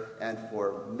year and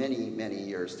for many, many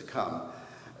years to come.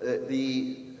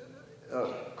 The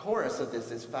chorus of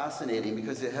this is fascinating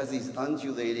because it has these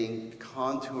undulating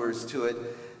contours to it.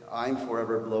 I'm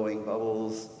forever blowing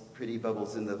bubbles, pretty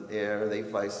bubbles in the air, they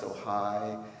fly so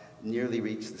high, nearly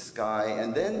reach the sky.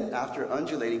 And then after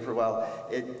undulating for a while,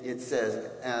 it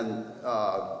says, and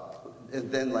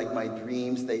then like my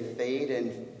dreams, they fade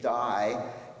and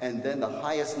die. And then the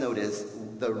highest note is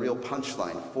the real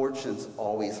punchline, fortune's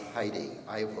always hiding.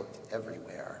 I've looked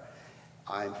everywhere.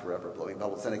 I'm forever blowing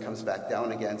bubbles. Then it comes back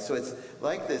down again. So it's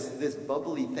like this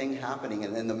bubbly thing happening,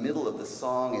 and in the middle of the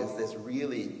song is this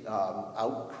really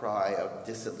outcry of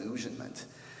disillusionment.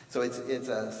 So it's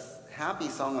a happy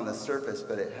song on the surface,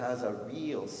 but it has a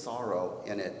real sorrow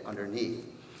in it underneath.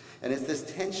 And it's this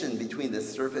tension between this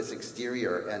surface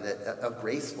exterior and of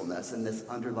gracefulness and this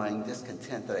underlying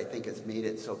discontent that I think has made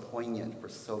it so poignant for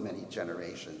so many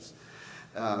generations.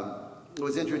 It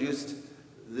was introduced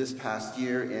this past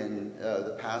year in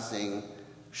the passing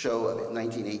show of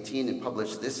 1918 and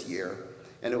published this year.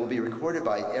 And it will be recorded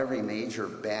by every major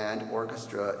band,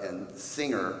 orchestra, and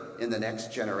singer in the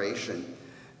next generation.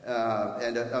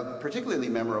 And a particularly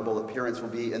memorable appearance will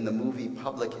be in the movie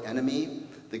Public Enemy,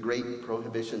 the great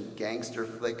Prohibition gangster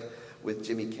flick with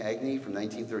Jimmy Cagney from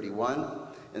 1931.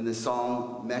 And the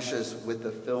song meshes with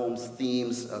the film's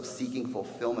themes of seeking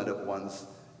fulfillment of one's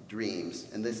dreams,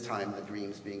 and this time the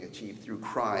dreams being achieved through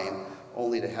crime,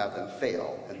 only to have them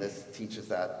fail. And this teaches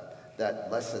that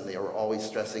lesson they were always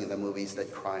stressing in the movies,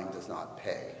 that crime does not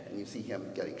pay. And you see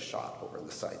him getting shot over on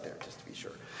the side there, just to be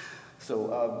sure.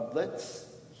 So let's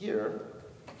hear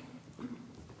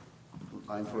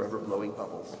I'm Forever Blowing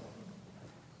Bubbles.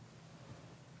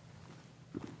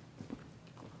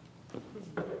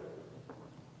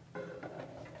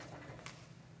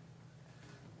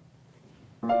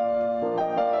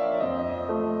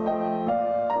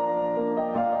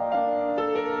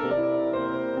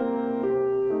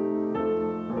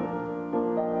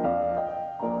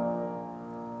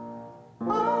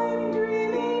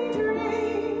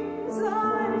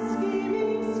 I'm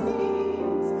scheming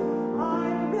schemes,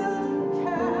 I'm building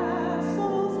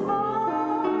castles.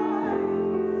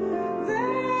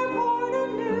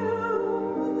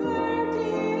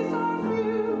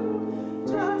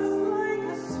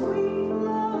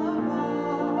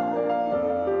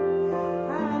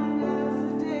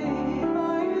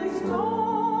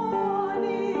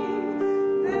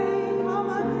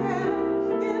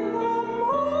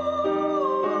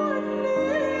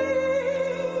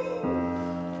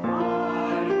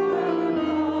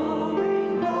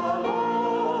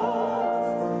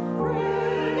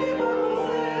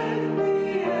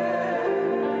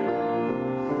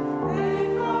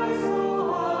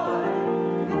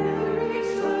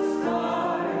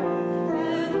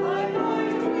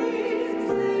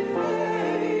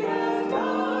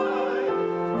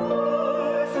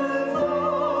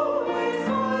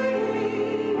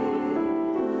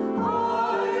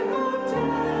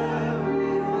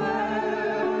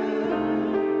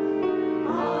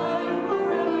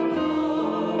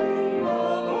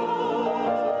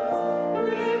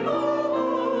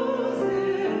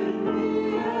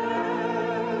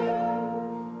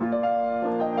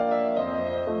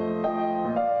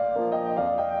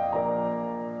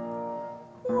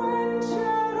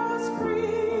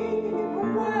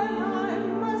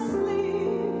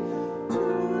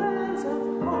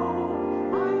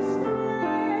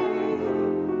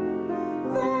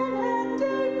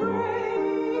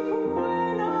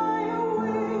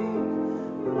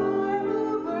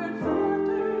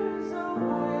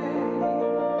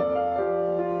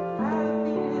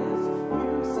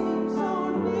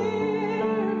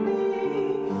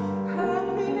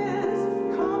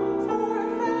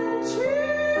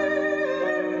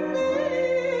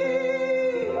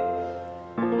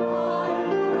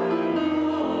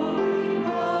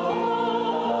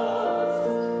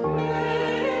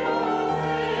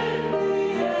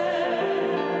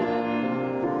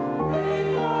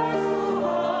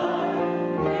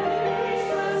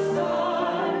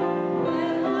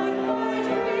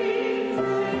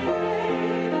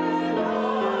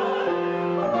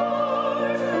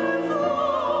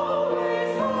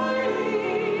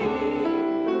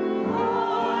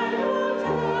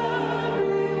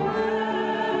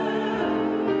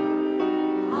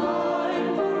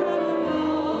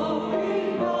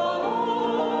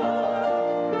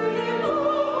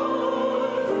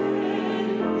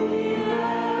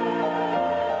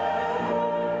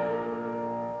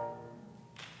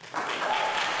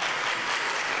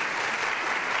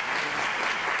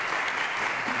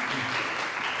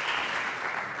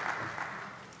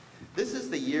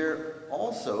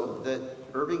 also that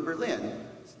Irving Berlin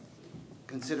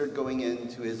considered going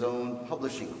into his own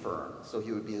publishing firm, so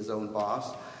he would be his own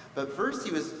boss. But first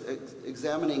he was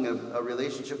examining a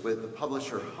relationship with the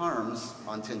publisher Harms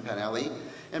on Tin Pan Alley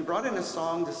and brought in a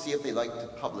song to see if they'd like to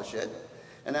publish it.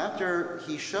 And after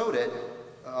he showed it,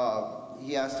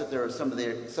 he asked if there was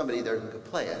somebody there who could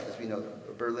play it. As we know,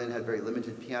 Berlin had very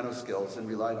limited piano skills and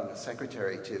relied on a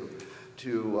secretary to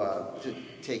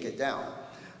take it down.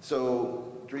 So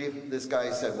this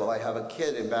guy said, well, I have a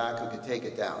kid in back who could take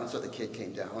it down. So the kid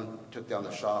came down, took down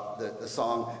the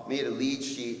song, made a lead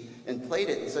sheet, and played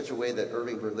it in such a way that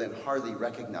Irving Berlin hardly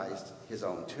recognized his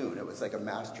own tune. It was like a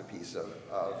masterpiece of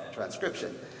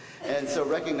transcription. And so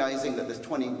recognizing that this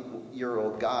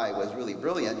 20-year-old guy was really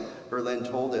brilliant, Berlin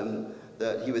told him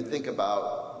that he would think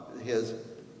about his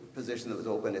position that was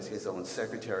open as his own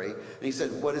secretary. And he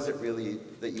said, what is it really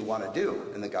that you want to do?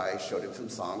 And the guy showed him some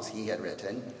songs he had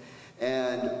written.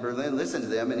 And Berlin listened to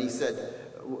them and he said,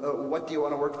 what do you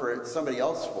want to work for somebody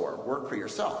else for? Work for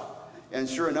yourself. And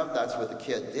sure enough, that's what the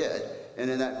kid did. And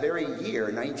in that very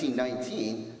year,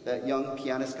 1919, that young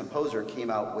pianist-composer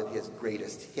came out with his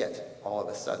greatest hit all of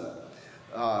a sudden.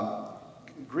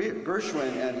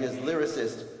 Gershwin and his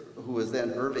lyricist, who was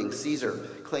then Irving Caesar,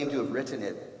 claimed to have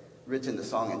written the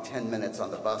song in 10 minutes on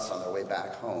the bus on their way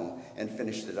back home and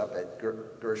finished it up at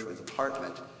Gershwin's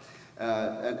apartment.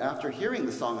 And after hearing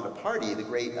the song at a party, the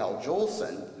great Al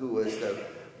Jolson, who was the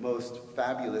most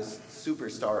fabulous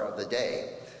superstar of the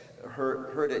day,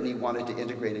 heard it and he wanted to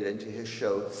integrate it into his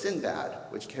show Sinbad,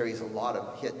 which carries a lot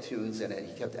of hit tunes in it.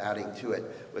 He kept adding to it,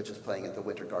 which is playing at the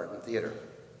Winter Garden Theater.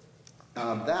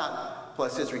 That,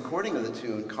 plus his recording of the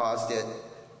tune, caused it,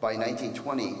 by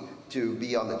 1920, to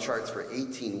be on the charts for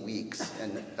 18 weeks,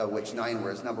 and which 9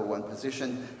 were his #1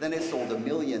 position. Then it sold 1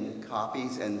 million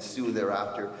copies, and soon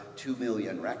thereafter, 2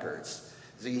 million records.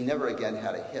 So he never again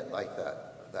had a hit like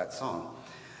that song.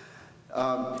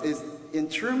 In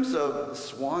terms of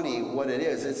Swanee, what it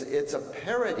is, it's a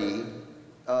parody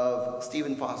of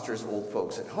Stephen Foster's Old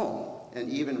Folks at Home, and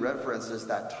even references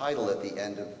that title at the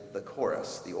end of the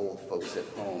chorus. The Old Folks at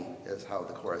Home is how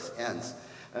the chorus ends.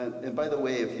 And by the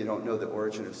way, if you don't know the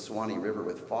origin of Swanee River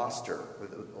with Foster,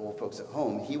 with the Old Folks at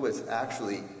Home, he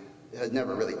had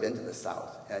never really been to the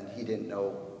South, and he didn't know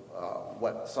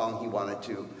what song he wanted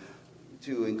to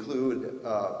include,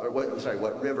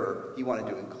 what river he wanted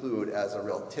to include as a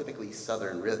real typically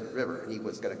southern river. And he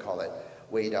was going to call it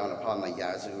Way Down Upon the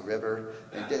Yazoo River.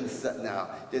 It didn't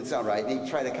sound right. And he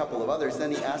tried a couple of others. Then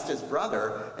he asked his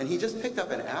brother, and he just picked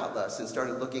up an atlas and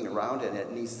started looking around in it,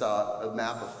 and he saw a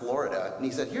map of Florida. And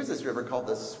he said, here's this river called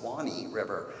the Swanee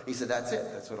River. He said, that's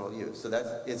it. That's what I'll use. So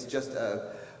it's just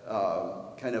a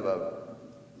kind of a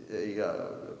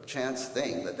chance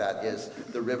thing that is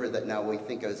the river that now we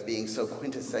think of as being so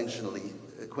quintessentially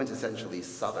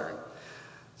southern.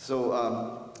 So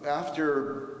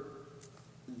after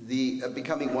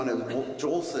becoming one of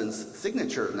Jolson's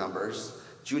signature numbers,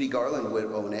 Judy Garland would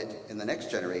own it in the next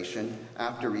generation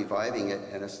after reviving it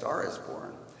in A Star Is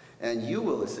Born. And you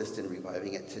will assist in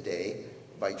reviving it today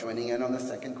by joining in on the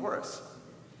second chorus.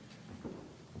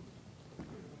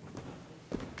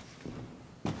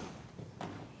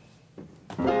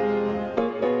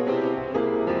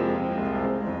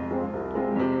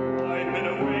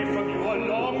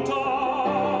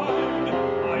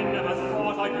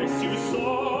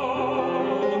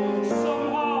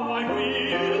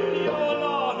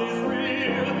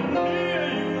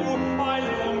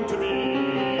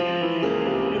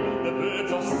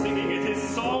 Singing, it is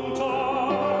song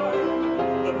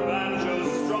time. The banjo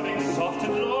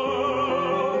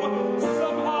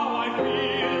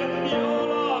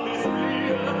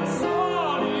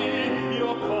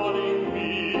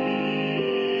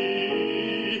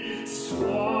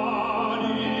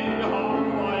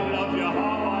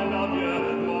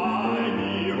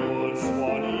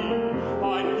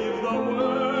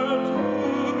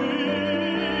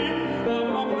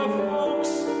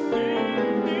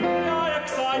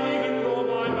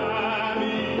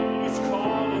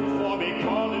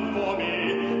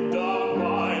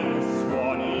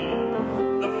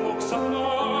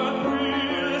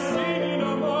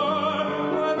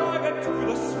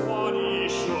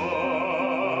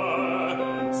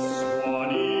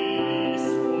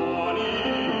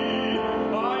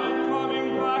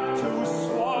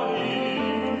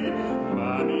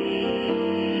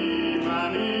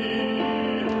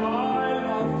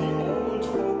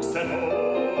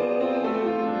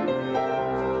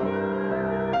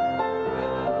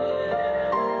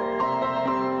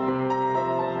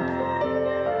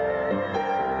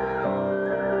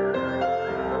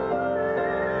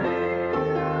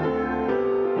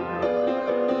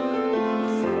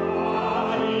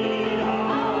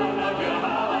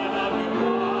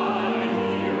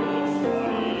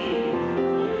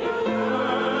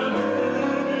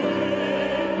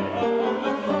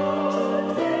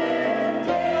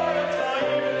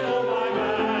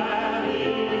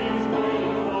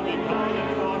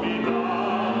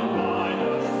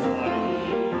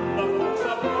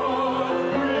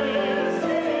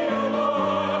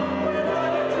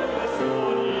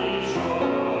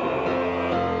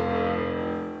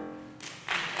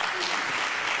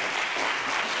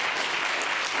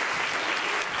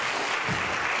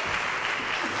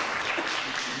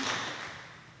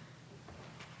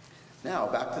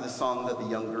back to the song that the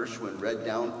young Gershwin read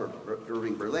down for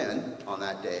Irving Berlin on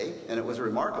that day, and it was a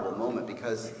remarkable moment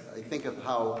because I think of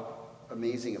how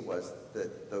amazing it was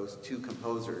that those two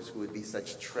composers who would be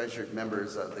such treasured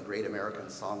members of the Great American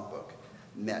Songbook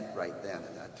met right then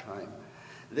at that time.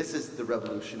 This is The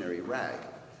Revolutionary Rag.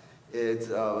 It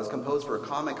was composed for a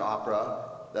comic opera.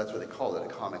 That's what they called it, a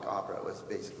comic opera. It was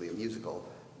basically a musical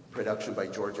production by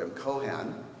George M.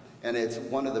 Cohan. And it's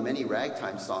one of the many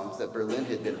ragtime songs that Berlin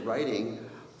had been writing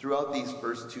throughout these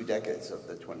first 2 decades of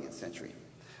the 20th century.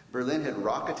 Berlin had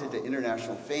rocketed to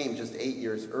international fame just 8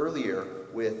 years earlier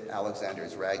with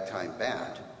Alexander's Ragtime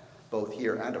Band, both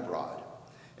here and abroad.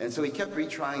 And so he kept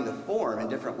retrying the form in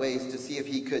different ways to see if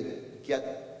he could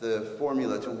get the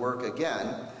formula to work again.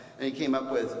 And he came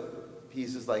up with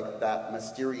pieces like That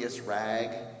Mysterious Rag,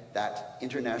 That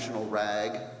International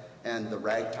Rag, and The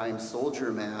Ragtime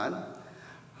Soldier Man.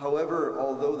 However,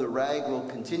 although the rag will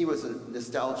continue as a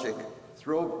nostalgic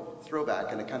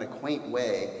throwback in a kind of quaint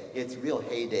way, its real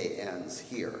heyday ends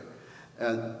here.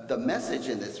 The message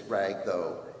in this rag,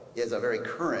 though, is a very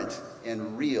current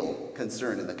and real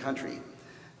concern in the country.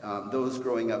 Those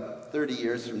growing up 30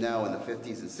 years from now in the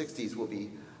 50s and 60s will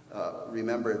be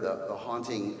remember the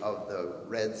haunting of the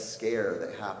Red Scare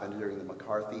that happened during the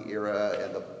McCarthy era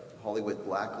and the Hollywood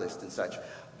blacklist and such.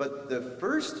 But the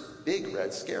first big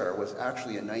Red Scare was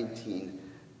actually in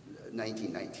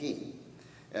 1919.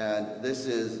 And this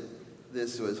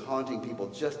was haunting people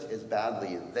just as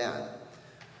badly then.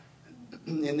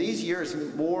 In these years,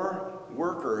 more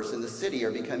workers in the city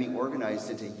are becoming organized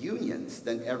into unions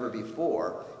than ever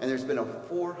before, and there's been a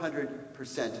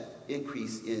 400%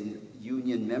 increase in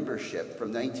union membership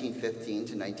from 1915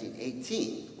 to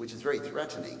 1918, which is very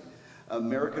threatening.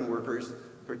 American workers,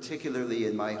 particularly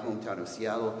in my hometown of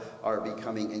Seattle, are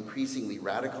becoming increasingly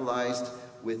radicalized,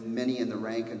 with many in the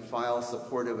rank and file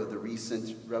supportive of the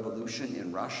recent revolution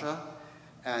in Russia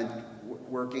and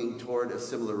working toward a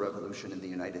similar revolution in the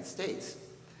United States.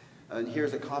 And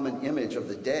here's a common image of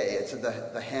the day. It's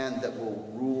the hand that will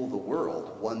rule the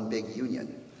world, one big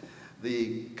union.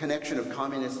 The connection of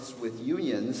communists with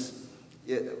unions,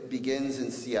 it begins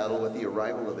in Seattle with the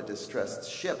arrival of a distressed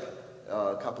ship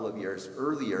a couple of years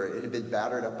earlier. It had been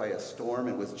battered up by a storm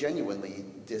and was genuinely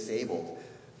disabled.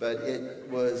 But it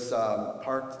was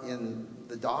parked in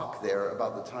the dock there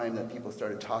about the time that people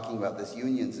started talking about this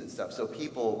unions and stuff. So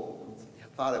people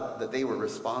thought that they were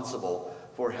responsible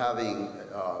for having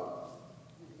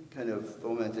kind of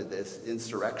fomented this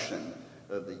insurrection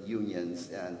of the unions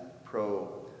and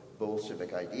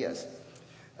pro-Bolshevik ideas.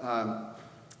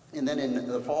 And then in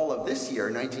the fall of this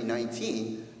year,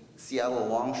 1919, Seattle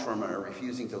longshoremen are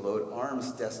refusing to load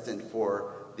arms destined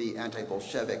for the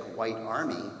anti-Bolshevik White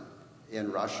Army in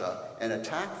Russia and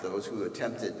attack those who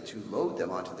attempted to load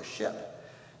them onto the ship.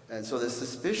 And so the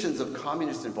suspicions of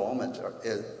communist involvement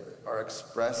are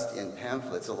expressed in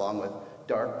pamphlets along with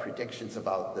dark predictions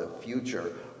about the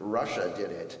future. Russia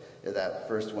did it, that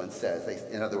first one says.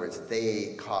 In other words,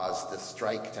 they caused the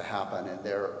strike to happen, and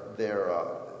they're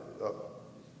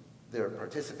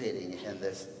participating in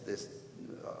this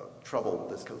trouble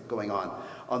that's going on.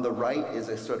 On the right is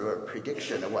a sort of a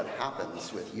prediction of what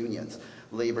happens with unions.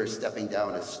 Labor stepping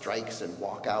down as strikes and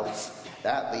walkouts.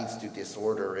 That leads to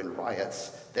disorder and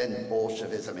riots. Then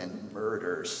Bolshevism and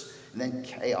murders. And then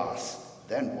chaos.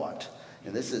 Then what?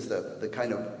 And this is the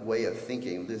kind of way of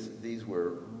thinking. These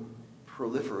were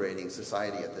proliferating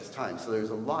society at this time. So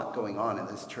there's a lot going on in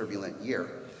this turbulent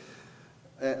year.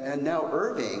 And now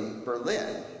Irving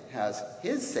Berlin has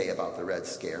his say about the Red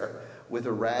Scare with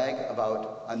a rag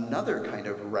about another kind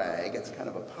of rag. It's kind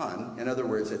of a pun. In other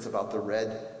words, it's about the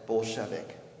red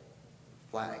Bolshevik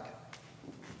flag.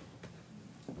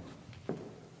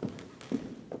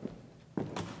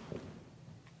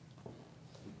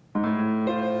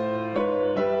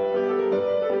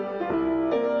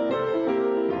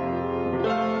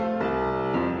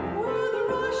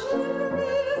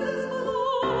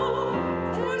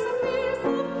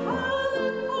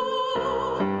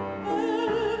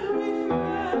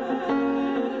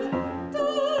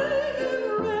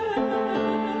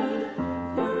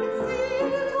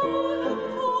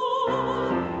 Oh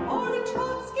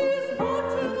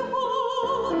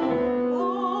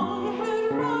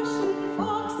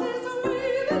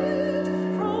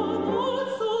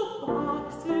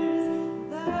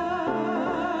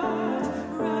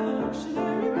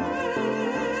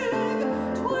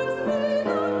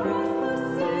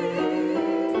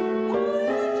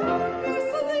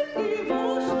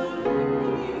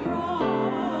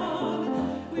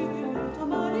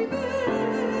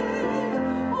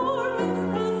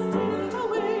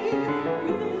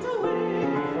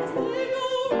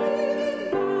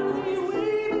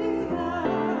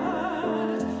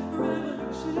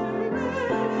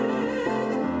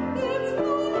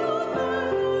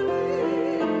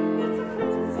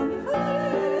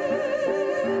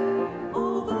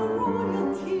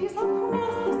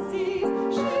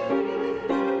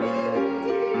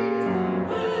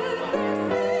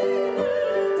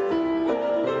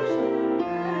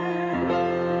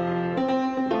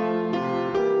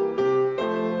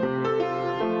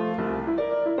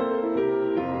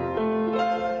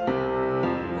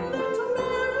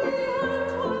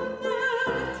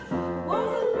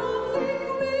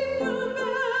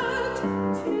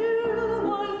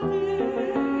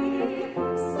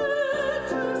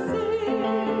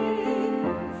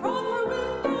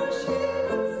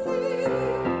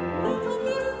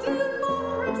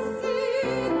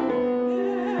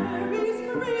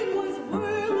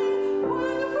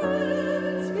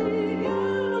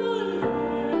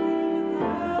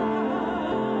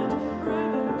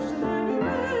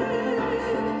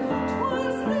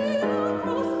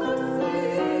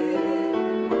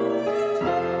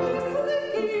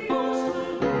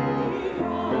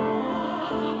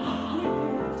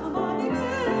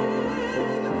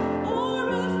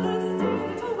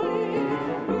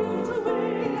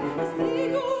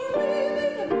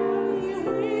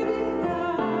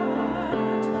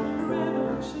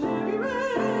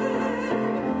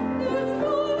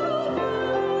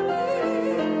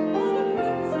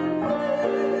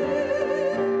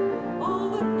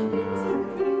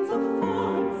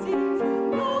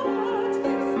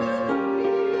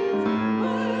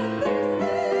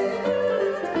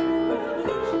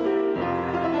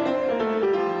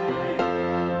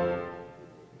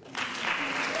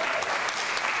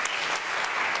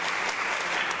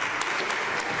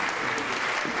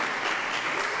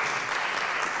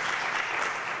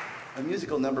A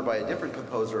musical number by a different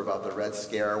composer about the Red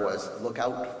Scare was Look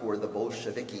Out for the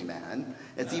Bolsheviki Man.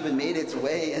 It's even made its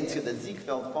way into the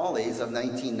Ziegfeld Follies of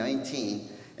 1919,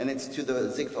 and it's to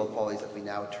the Ziegfeld Follies that we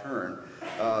now turn.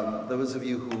 Those of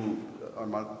you who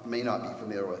may not be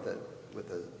familiar with the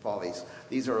Follies,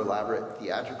 these are elaborate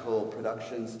theatrical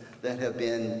productions that have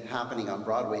been happening on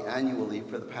Broadway annually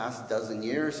for the past dozen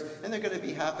years, and they're going to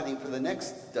be happening for the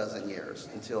next dozen years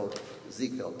until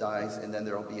Ziegfeld dies, and then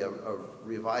there will be a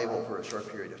revival for a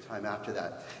short period of time after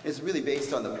that. It's really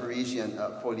based on the Parisian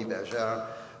Folies Bergère,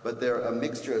 but they're a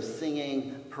mixture of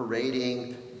singing,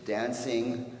 parading,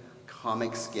 dancing,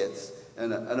 comic skits,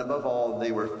 and above all,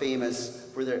 they were famous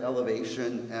for their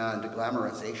elevation and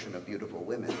glamorization of beautiful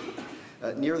women.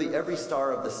 Nearly every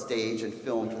star of the stage and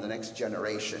film for the next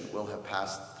generation will have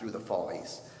passed through the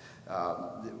Follies.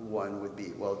 One would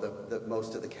be, well,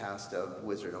 most of the cast of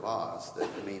Wizard of Oz, the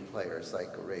main players, like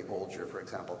Ray Bolger, for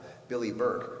example. Billie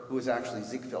Burke, who was actually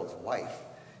Ziegfeld's wife.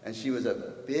 And she was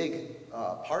a big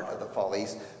part of the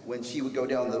Follies when she would go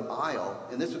down the aisle.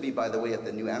 And this would be, by the way, at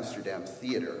the New Amsterdam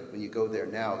Theater. When you go there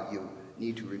now, you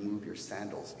need to remove your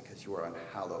sandals because you are on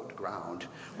hallowed ground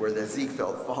where the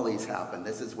Ziegfeld Follies happened.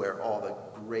 This is where all the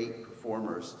great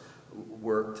performers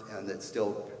worked, and it's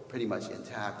still pretty much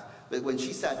intact. But when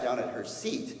she sat down at her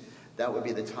seat, that would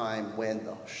be the time when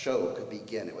the show could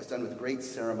begin. It was done with great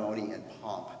ceremony and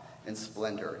pomp and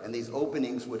splendor. And these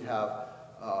openings would have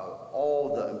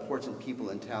all the important people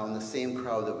in town, the same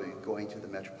crowd that would be going to the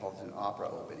Metropolitan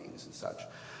Opera openings and such.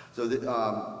 So this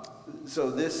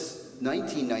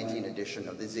 1919 edition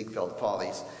of the Ziegfeld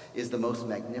Follies is the most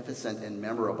magnificent and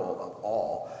memorable of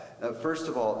all. First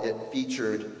of all, it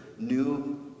featured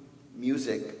new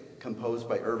music composed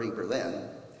by Irving Berlin,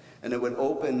 and it would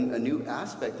open a new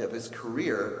aspect of his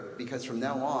career because from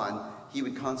now on, he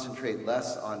would concentrate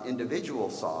less on individual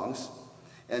songs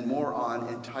and more on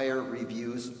entire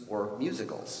reviews or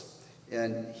musicals.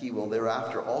 And he will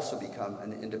thereafter also become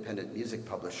an independent music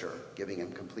publisher, giving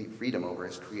him complete freedom over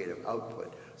his creative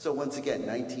output. So once again,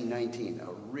 1919,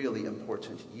 a really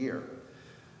important year.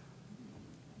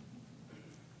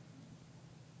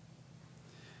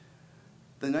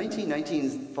 The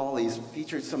 1919 Follies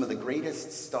featured some of the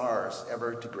greatest stars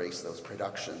ever to grace those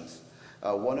productions.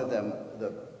 One of them,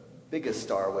 the biggest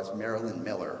star, was Marilyn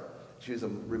Miller. She was a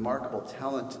remarkable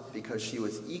talent because she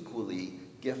was equally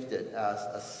gifted as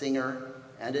a singer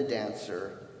and a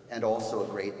dancer and also a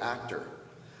great actor.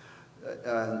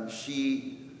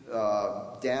 She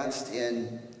danced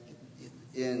in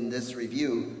this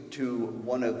review to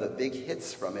one of the big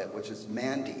hits from it, which is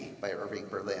Mandy by Irving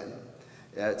Berlin.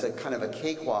 It's a kind of a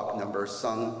cakewalk number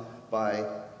sung by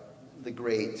the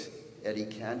great Eddie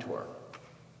Cantor.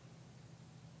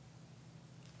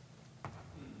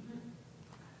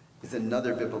 He's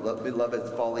another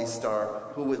beloved Follies star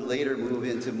who would later move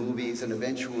into movies and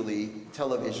eventually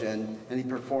television, and he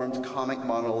performed comic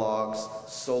monologues,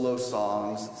 solo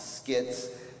songs, skits,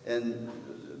 and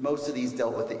most of these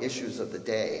dealt with the issues of the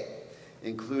day,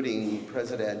 including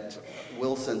President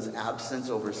Wilson's absence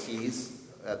overseas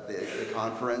at the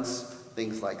conference,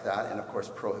 things like that, and of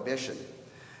course Prohibition.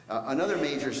 Another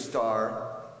major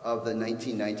star of the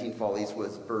 1919 Follies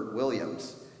was Bert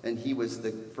Williams, and he was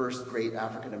the first great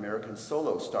African-American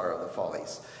solo star of the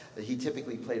Follies. He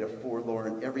typically played a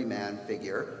forlorn everyman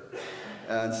figure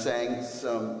and sang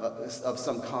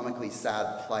some comically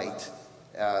sad plight,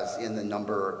 as in the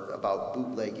number about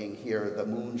bootlegging here, "The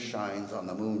moon shines on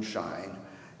the moonshine,"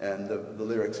 and the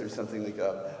lyrics are something like,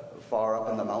 "Far up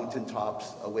in the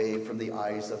mountaintops, away from the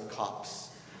eyes of cops,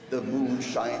 the moon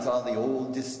shines on the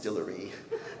old distillery."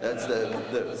 That's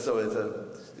so it's a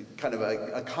kind of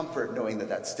a comfort knowing that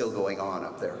that's still going on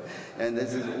up there. And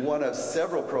this is one of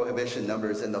several Prohibition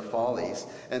numbers in the Follies.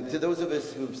 And to those of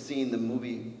us who've seen the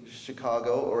movie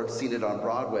Chicago or seen it on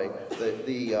Broadway,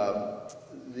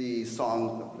 the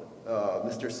song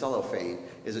Mr. Cellophane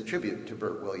is a tribute to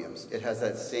Bert Williams. It has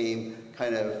that same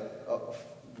kind of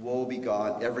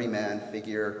woe-begone everyman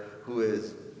figure who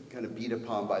is kind of beat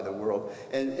upon by the world.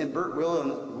 And Bert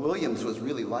Williams was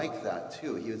really like that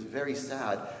too. He was very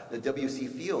sad. The W.C.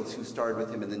 Fields, who starred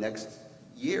with him in the next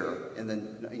year in the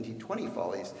 1920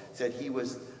 Follies, said he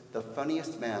was the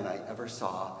funniest man I ever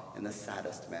saw and the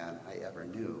saddest man I ever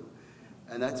knew.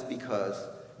 And that's because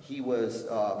he was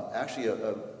actually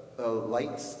a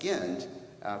light-skinned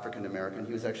African-American.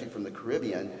 He was actually from the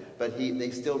Caribbean, but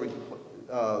they still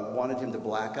wanted him to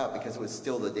black up because it was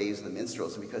still the days of the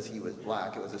minstrels, and because he was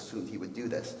black, it was assumed he would do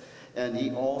this. And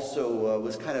he also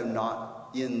was kind of not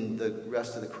in the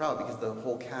rest of the crowd because the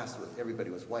whole cast, everybody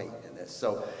was white in this.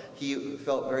 So he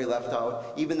felt very left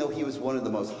out, even though he was one of the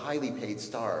most highly paid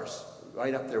stars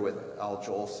right up there with Al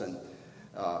Jolson.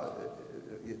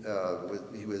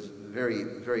 He was very,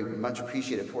 very much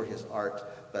appreciated for his art,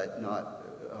 but not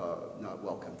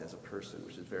welcomed as a person,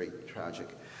 which is very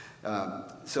tragic.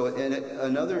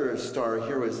 Another star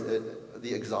here was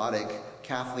the exotic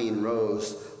Kathleen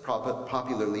Rose,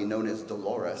 popularly known as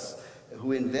Dolores,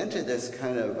 who invented this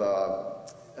kind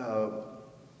of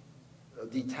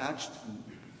detached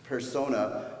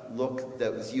persona look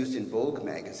that was used in Vogue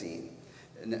magazine.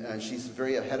 And she's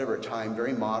very ahead of her time,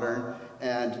 very modern,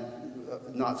 and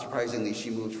not surprisingly, she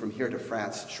moved from here to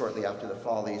France shortly after the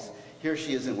Follies. Here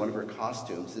she is in one of her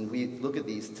costumes, and we look at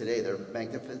these today, they're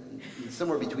magnificent,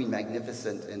 somewhere between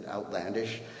magnificent and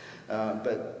outlandish,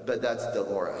 but that's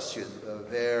Dolores. She was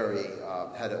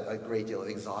had a great deal of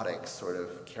exotic sort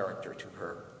of character to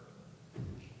her.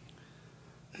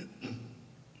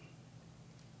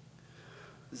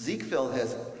 Ziegfeld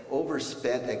has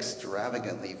overspent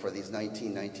extravagantly for these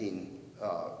 1919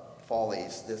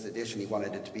 Follies. This edition, he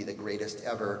wanted it to be the greatest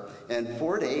ever. And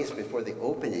 4 days before the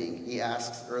opening, he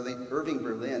asks Irving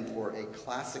Berlin for a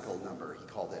classical number. He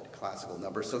called it a classical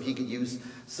number, so he could use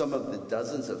some of the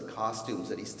dozens of costumes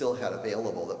that he still had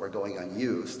available that were going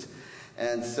unused.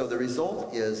 And so the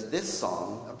result is this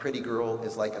song, A Pretty Girl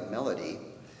is Like a Melody,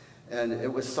 and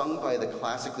it was sung by the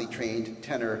classically trained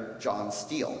tenor John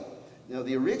Steele. Now,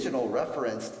 the original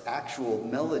referenced actual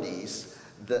melodies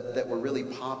that were really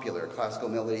popular, classical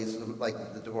melodies like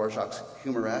the Dvorak's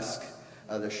Humoresque,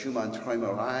 the Schumann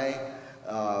Träumerei,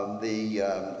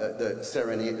 the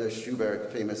serenade, the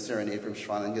Schubert famous Serenade from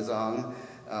Schwanengesang,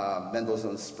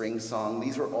 Mendelssohn's Spring Song.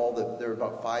 These were there were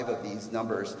about 5 of these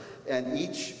numbers, and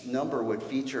each number would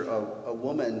feature a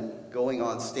woman going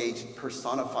on stage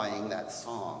personifying that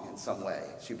song in some way.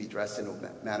 She'd be dressed in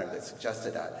a manner that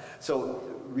suggested that. So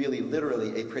really,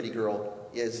 literally, A Pretty Girl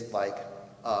is like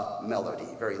a melody,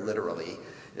 very literally,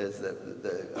 is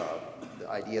the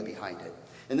idea behind it.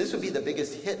 And this would be the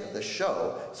biggest hit of the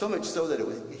show, so much so that it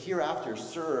would hereafter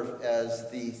serve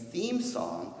as the theme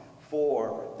song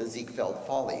for the Ziegfeld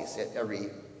Follies at every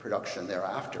production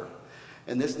thereafter.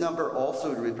 And this number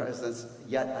also represents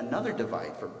yet another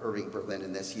divide for Irving Berlin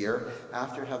in this year.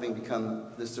 After having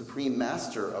become the supreme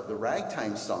master of the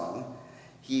ragtime song,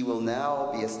 he will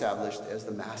now be established as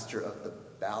the master of the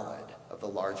ballad, of the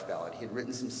large ballad. He had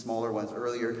written some smaller ones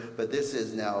earlier, but this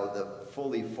is now the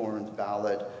fully formed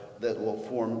ballad that will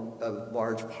form a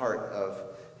large part of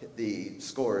the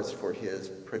scores for his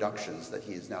productions that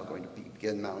he is now going to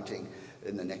begin mounting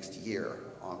in the next year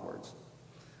onwards.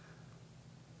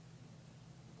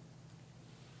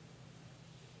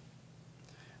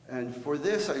 And for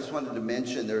this, I just wanted to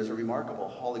mention there's a remarkable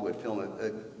Hollywood film.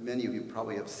 Many of you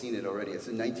probably have seen it already. It's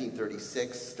in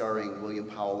 1936, starring William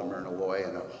Powell and Myrna Loy,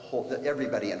 and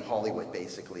everybody in Hollywood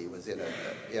basically was in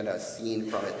a scene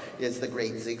from it. It's The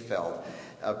Great Ziegfeld.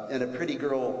 And A Pretty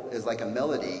Girl is Like a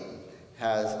Melody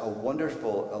has a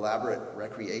wonderful, elaborate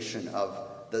recreation of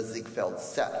the Ziegfeld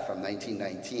set from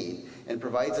 1919 and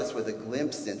provides us with a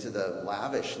glimpse into the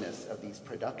lavishness of these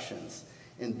productions.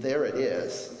 And there it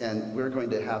is, and we're going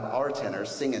to have our tenor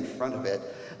sing in front of it.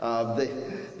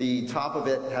 The top of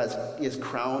it is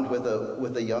crowned with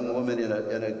a young woman in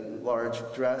a large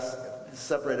dress,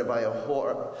 separated by a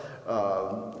whole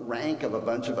rank of a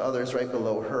bunch of others right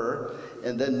below her,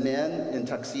 and then men in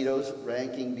tuxedos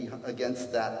ranking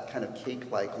against that kind of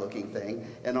cake-like looking thing,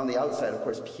 and on the outside, of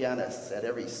course, pianists at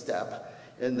every step,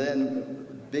 and then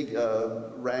big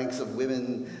ranks of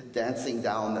women dancing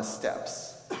down the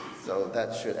steps. So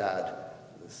that should add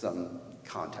some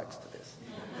context to this.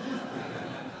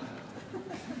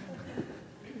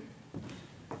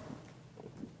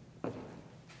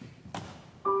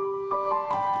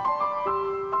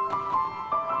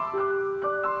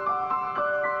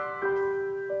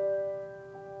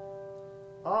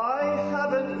 I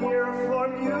have an ear for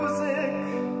music,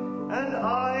 and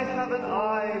I have an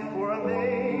eye for a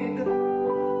maid.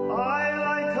 I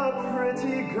like a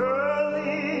pretty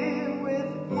girlie with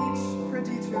each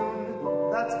pretty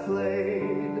tune that's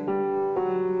played.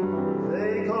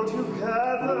 They go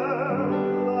together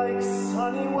like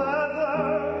sunny weather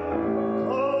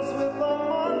goes with the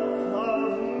month of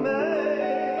May.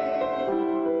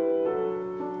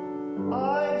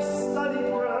 I've studied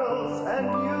girls and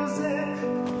music,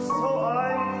 so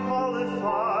I'm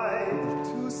qualified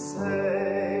to say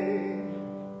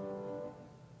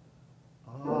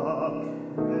a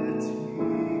pretty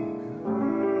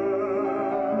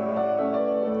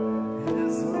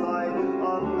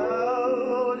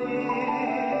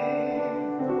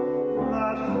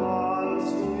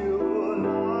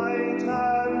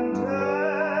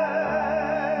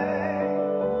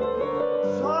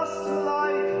Just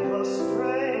like the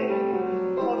strain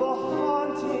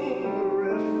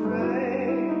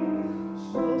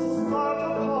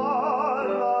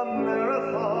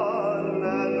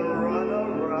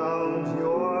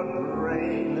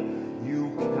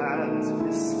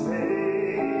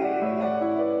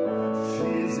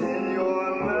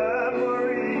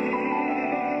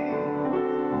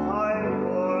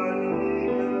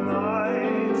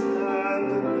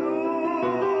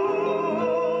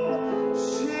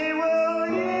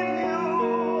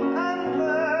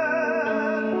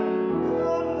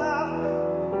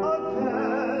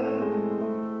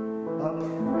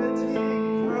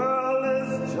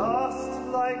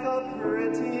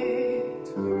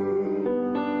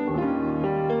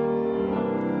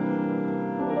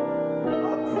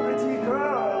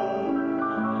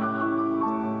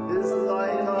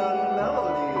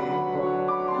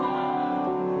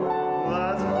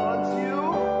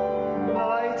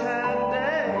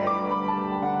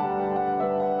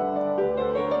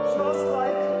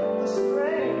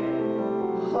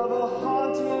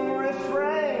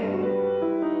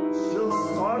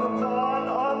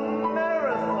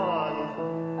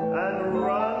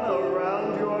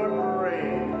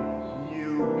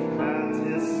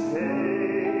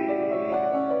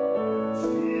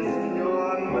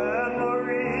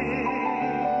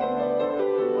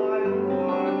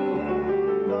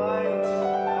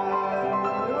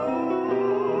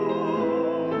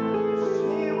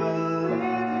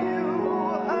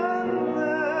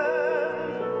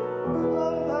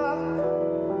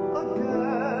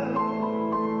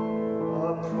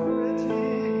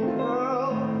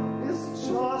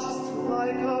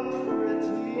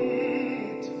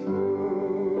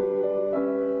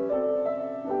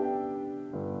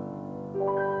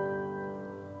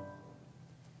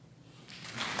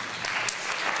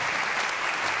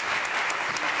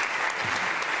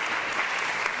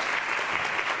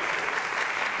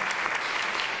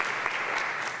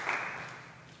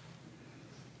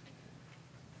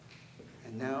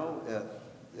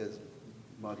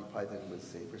I then would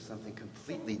say for something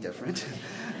completely different.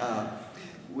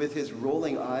 With his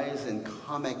rolling eyes and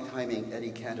comic timing,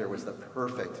 Eddie Cantor was the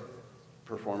perfect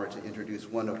performer to introduce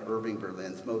one of Irving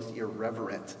Berlin's most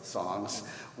irreverent songs,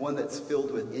 one that's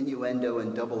filled with innuendo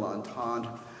and double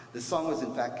entendre. The song was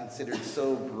in fact considered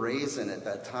so brazen at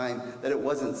that time that it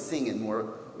wasn't sung in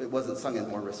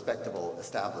more respectable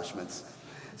establishments.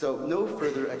 So no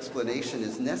further explanation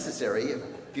is necessary.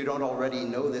 If you don't already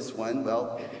know this one,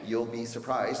 well, you'll be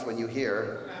surprised when you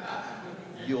hear.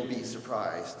 You'll be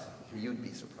surprised. You'd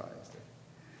be surprised.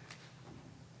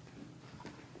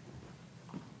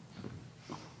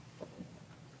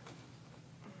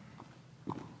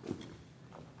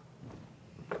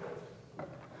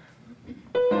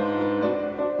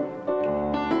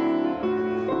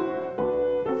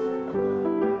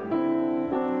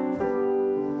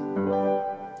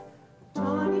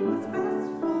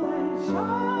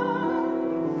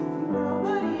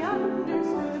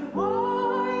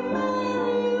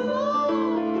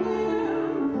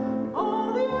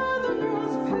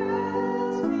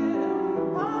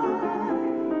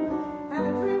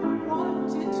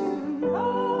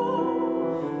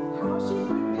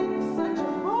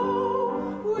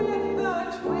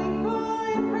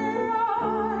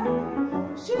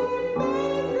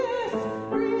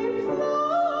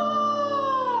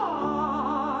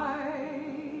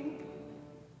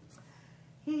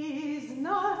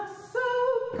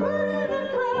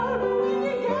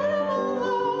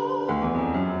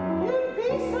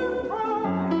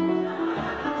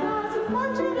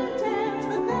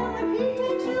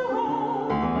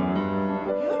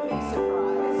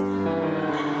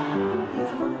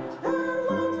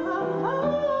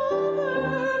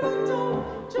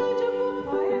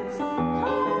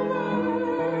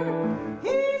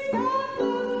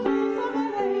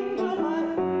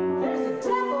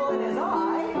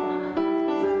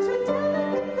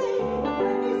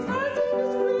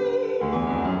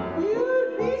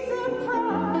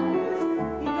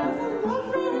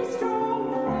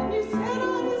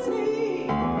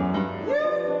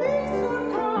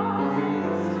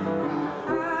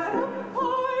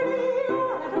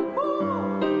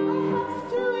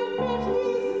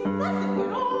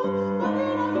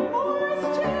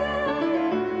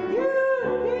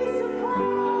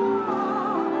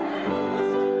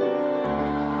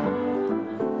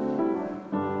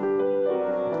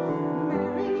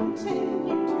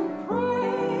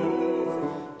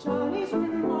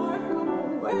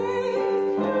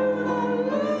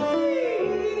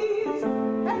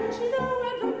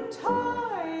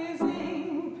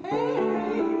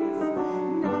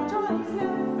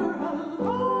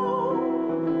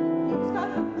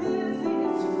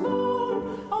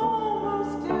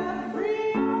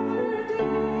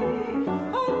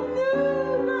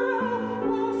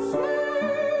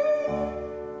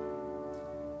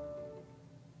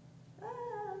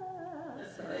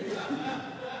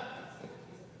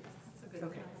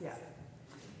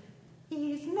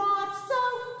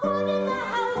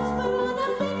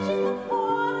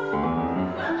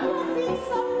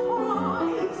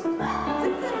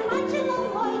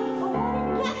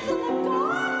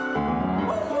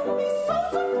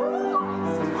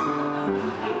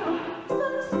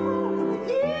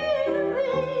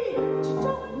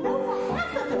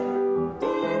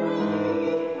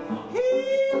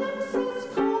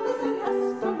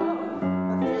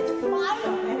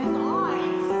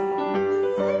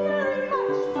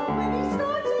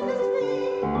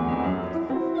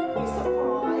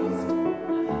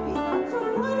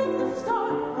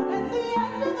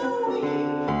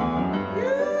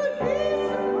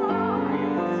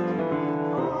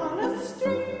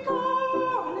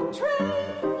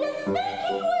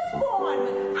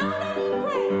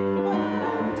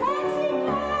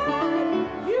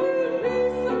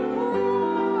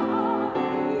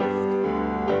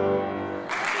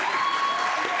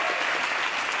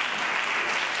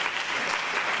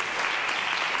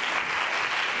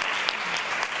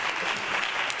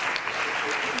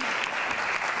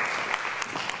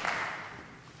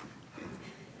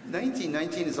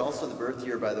 Is also the birth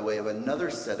year, by the way, of another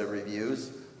set of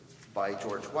reviews by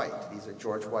George White. These are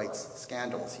George White's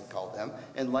scandals, he called them.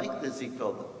 And like the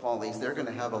Ziegfeld Follies, they're going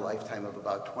to have a lifetime of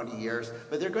about 20 years,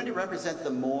 but they're going to represent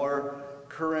the more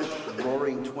current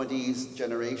roaring 20s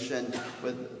generation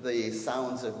with the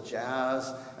sounds of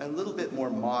jazz and a little bit more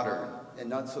modern and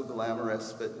not so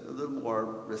glamorous, but a little more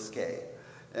risque.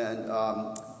 And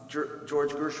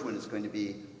George Gershwin is going to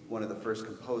be one of the first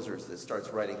composers that starts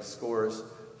writing scores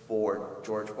for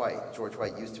George White. George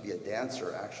White used to be a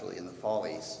dancer, actually, in the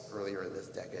Follies earlier in this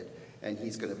decade, and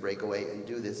he's going to break away and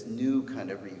do this new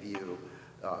kind of review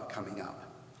coming up.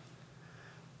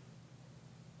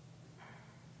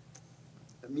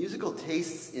 Musical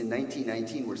tastes in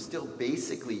 1919 were still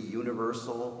basically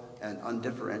universal and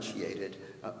undifferentiated.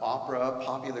 Opera,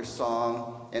 popular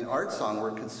song, and art song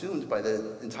were consumed by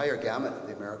the entire gamut of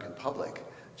the American public,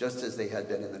 just as they had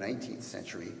been in the 19th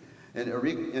century. And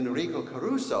Enrico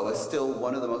Caruso is still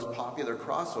one of the most popular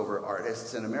crossover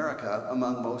artists in America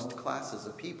among most classes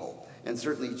of people, and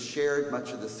certainly shared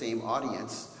much of the same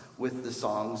audience with the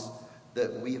songs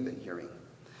that we have been hearing.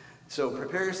 So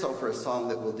prepare yourself for a song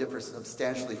that will differ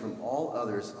substantially from all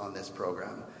others on this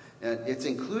program. And it's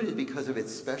included because of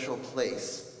its special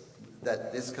place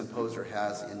that this composer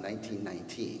has in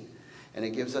 1919. And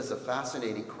it gives us a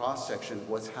fascinating cross-section of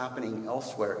what's happening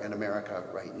elsewhere in America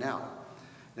right now.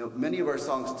 Now, many of our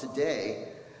songs today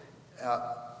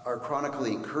are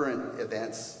chronicling current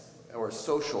events or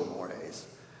social mores.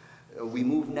 We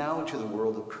move now to the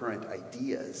world of current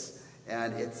ideas.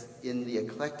 And it's in the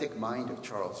eclectic mind of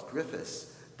Charles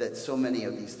Griffiths that so many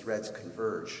of these threads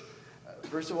converge.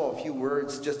 First of all, a few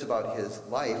words just about his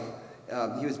life.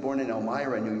 He was born in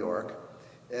Elmira, New York,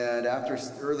 and after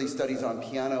early studies on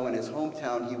piano in his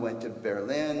hometown, he went to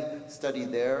Berlin,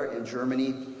 studied there in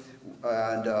Germany,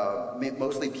 and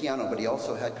mostly piano, but he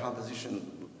also had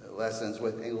composition lessons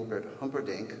with Engelbert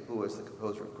Humperdinck, who was the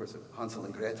composer, of course, of Hansel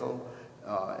and Gretel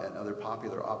and other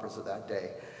popular operas of that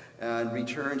day. And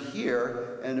returned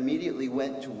here and immediately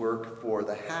went to work for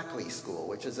the Hackley School,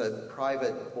 which is a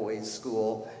private boys'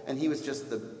 school, and he was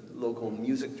just the local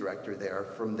music director there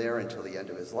from there until the end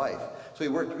of his life. So he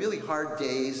worked really hard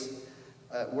days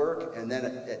at work, and then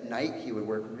at night he would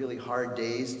work really hard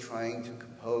days trying to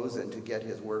compose and to get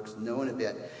his works known a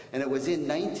bit. And it was in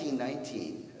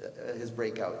 1919, his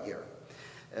breakout year.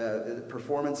 The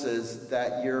performances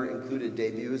that year included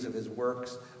debuts of his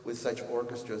works with such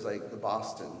orchestras like the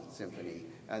Boston Symphony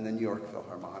and the New York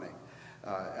Philharmonic.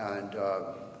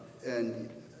 And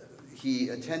he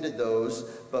attended those,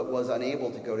 but was unable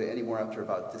to go to any more after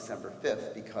about December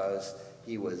 5th because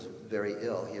he was very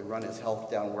ill. He had run his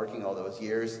health down working all those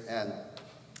years, and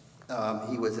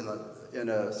he was in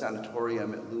a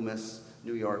sanatorium at Loomis,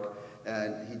 New York,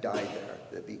 and he died there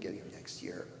at the beginning of next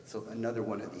year. So another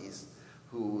one of these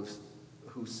whose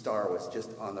star was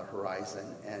just on the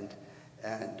horizon and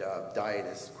died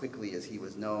as quickly as he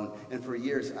was known. And for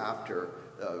years after,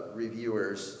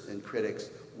 reviewers and critics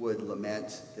would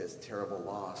lament this terrible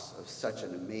loss of such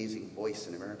an amazing voice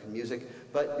in American music.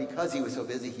 But because he was so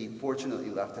busy, he fortunately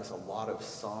left us a lot of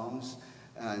songs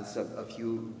and a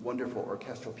few wonderful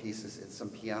orchestral pieces and some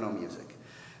piano music.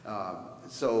 There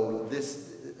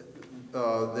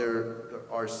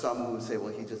are some who say,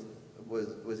 well, he just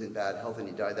was in bad health and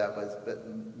he died that way, but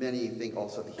many think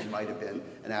also that he might have been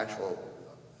an actual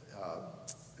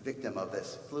victim of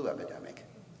this flu epidemic,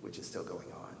 which is still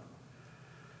going on.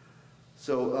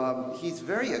 So he's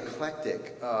very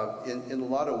eclectic in a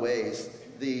lot of ways.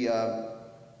 The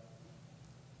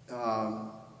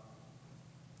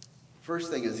first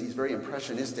thing is he's very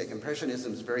impressionistic.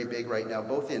 Impressionism is very big right now,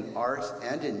 both in art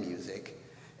and in music.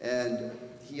 And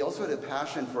he also had a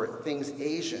passion for things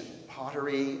Asian.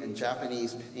 Pottery and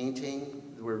Japanese painting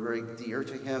were very dear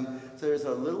to him. So there's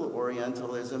a little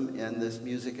Orientalism in this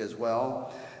music as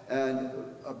well. And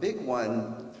a big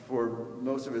one for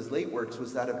most of his late works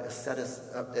was that of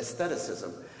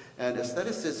aestheticism. And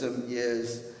aestheticism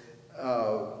is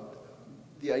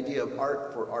the idea of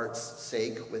art for art's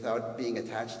sake without being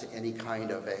attached to any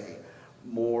kind of a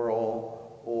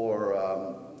moral or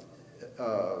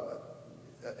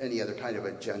any other kind of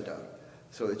agenda.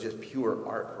 So it's just pure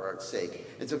art for art's sake.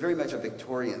 It's very much a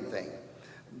Victorian thing.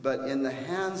 But in the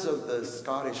hands of the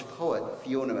Scottish poet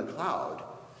Fiona MacLeod,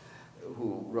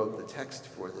 who wrote the text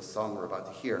for this song we're about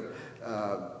to hear,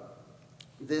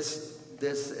 this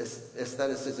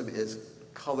aestheticism is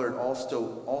colored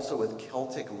also with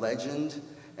Celtic legend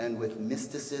and with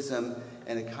mysticism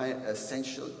and a kind of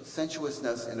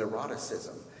sensuousness and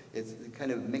eroticism. It's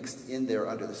kind of mixed in there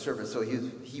under the surface. So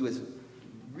he was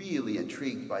really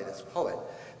intrigued by this poet.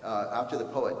 After the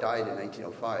poet died in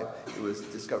 1905, it was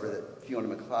discovered that Fiona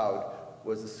MacLeod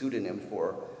was a pseudonym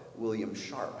for William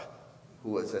Sharp,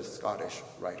 who was a Scottish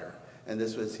writer. And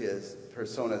this was his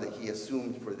persona that he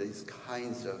assumed for these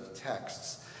kinds of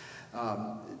texts.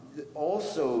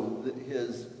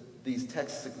 These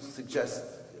texts suggest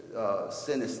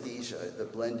synesthesia, the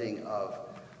blending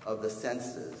of the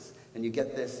senses. And you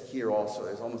get this here also.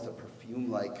 There's almost a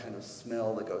perfume-like kind of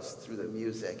smell that goes through the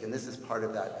music. And this is part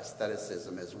of that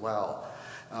aestheticism as well.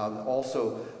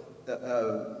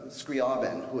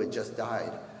 Scriabin, who had just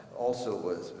died, also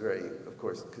was very, of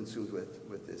course, consumed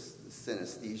with this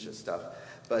synesthesia stuff.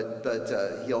 But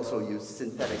he also used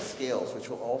synthetic scales, which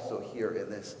we'll also hear in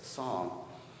this song.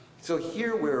 So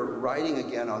here we're riding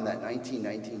again on that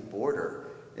 1919 border,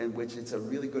 in which it's a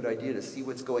really good idea to see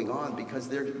what's going on, because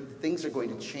things are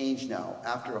going to change now.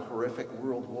 After a horrific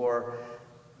world war,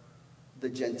 the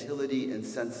gentility and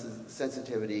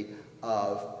sensitivity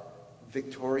of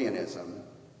Victorianism,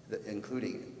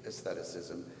 including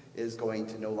aestheticism, is going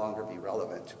to no longer be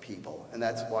relevant to people. And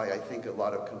that's why I think a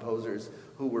lot of composers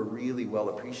who were really well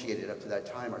appreciated up to that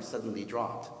time are suddenly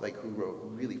dropped, like who wrote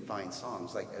really fine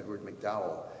songs, like Edward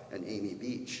McDowell and Amy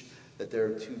Beach, that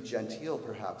they're too genteel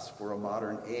perhaps for a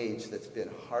modern age that's been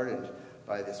hardened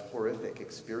by this horrific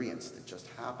experience that just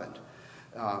happened.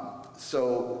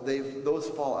 So those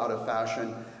fall out of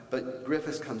fashion, but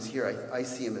Griffiths comes here. I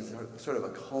see him as sort of a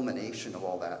culmination of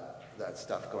all that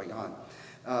stuff going on.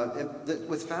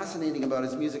 What's fascinating about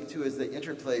his music too is the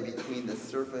interplay between the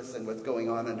surface and what's going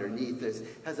on underneath. It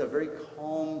has a very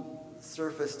calm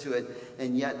surface to it,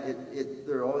 and yet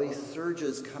there are all these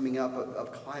surges coming up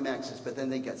of climaxes, but then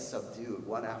they get subdued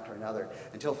one after another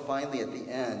until finally at the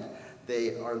end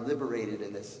they are liberated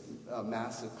in this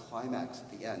massive climax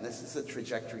at the end. This is the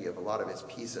trajectory of a lot of his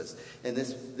pieces, and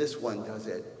this one does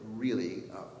it really,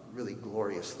 really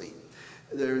gloriously.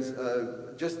 There's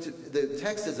the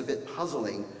text is a bit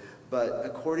puzzling, but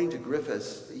according to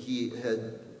Griffiths, he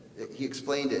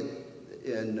explained it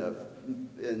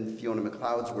in Fiona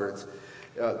MacLeod's words,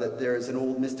 that there is an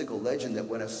old mystical legend that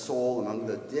when a soul among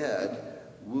the dead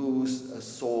woos a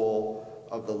soul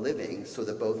of the living so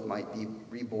that both might be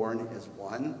reborn as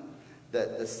one,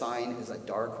 that the sign is a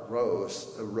dark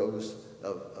rose, a rose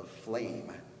of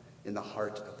flame in the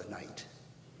heart of the night.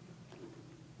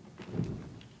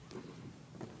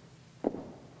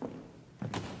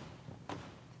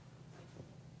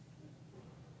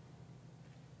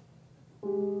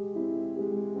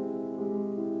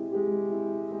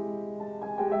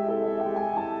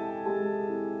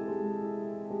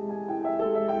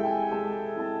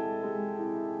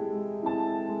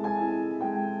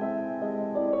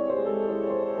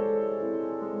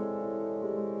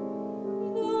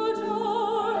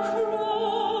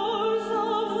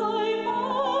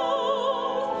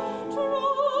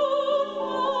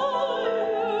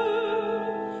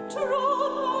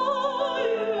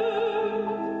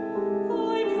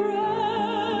 Thy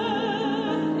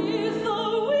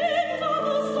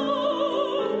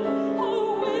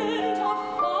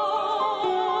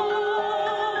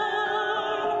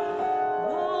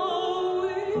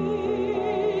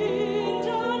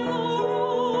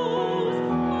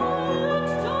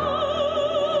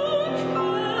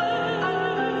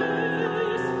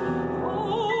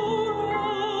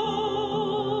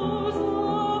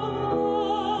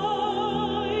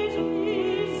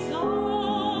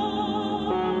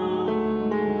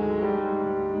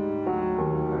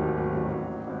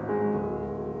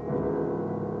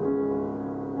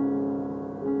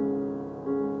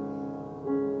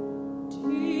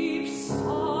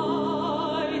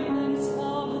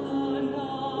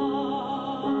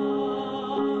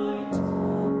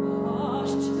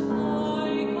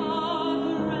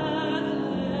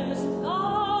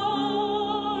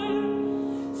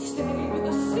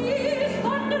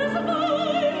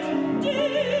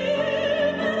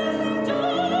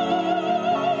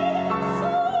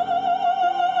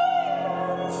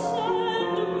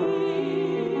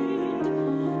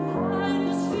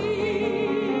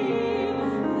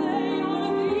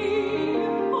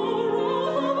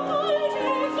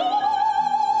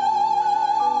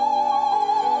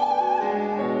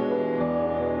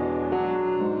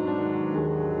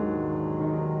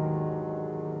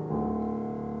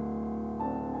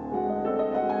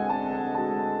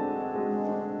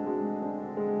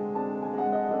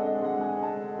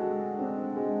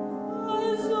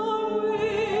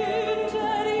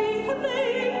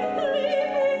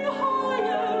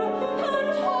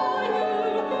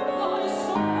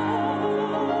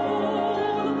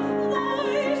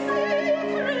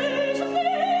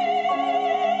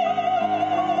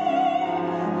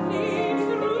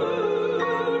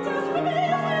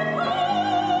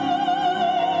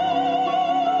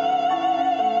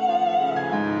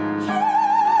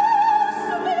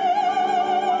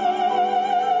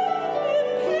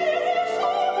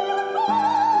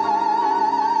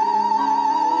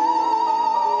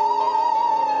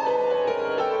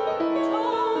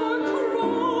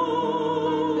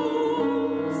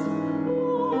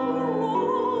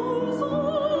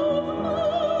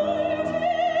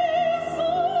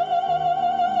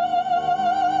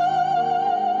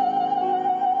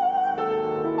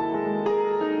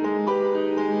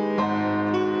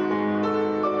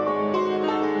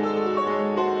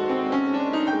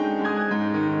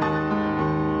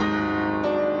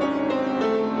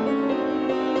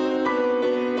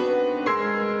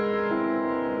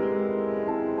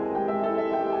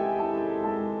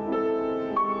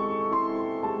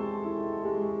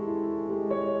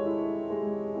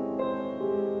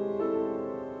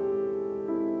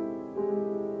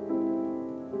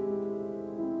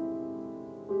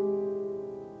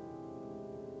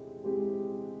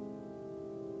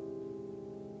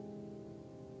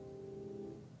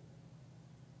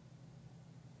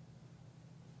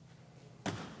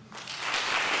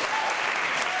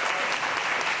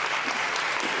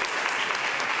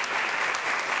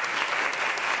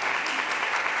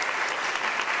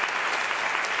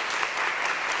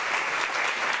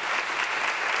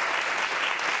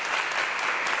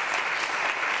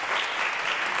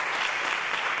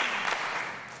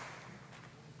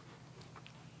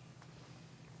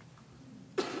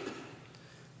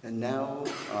And now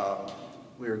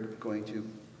we're going to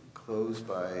close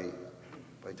by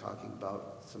talking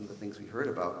about some of the things we heard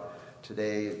about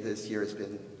today. This year has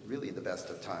been really the best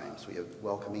of times. We have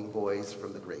welcoming boys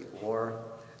from the Great War,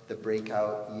 the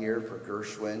breakout year for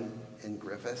Gershwin and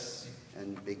Griffiths,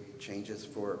 and big changes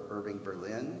for Irving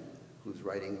Berlin, who's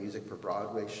writing music for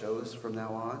Broadway shows from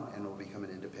now on and will become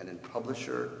an independent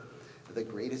publisher. The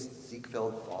greatest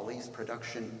Ziegfeld Follies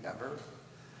production ever.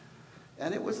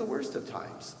 And it was the worst of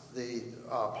times. The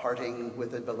parting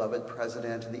with a beloved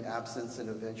president and the absence and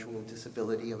eventual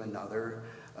disability of another,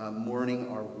 mourning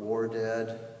our war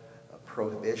dead,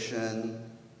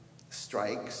 prohibition,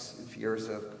 strikes, and fears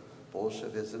of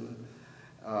Bolshevism,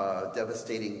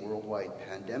 devastating worldwide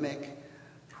pandemic,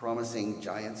 promising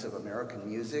giants of American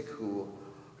music who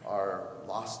are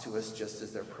lost to us just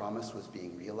as their promise was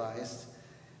being realized.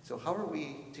 So how are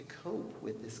we to cope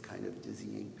with this kind of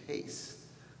dizzying pace?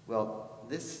 Well,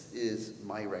 this is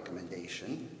my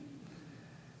recommendation.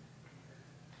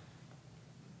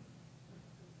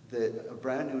 A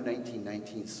brand new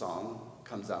 1919 song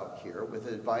comes out here with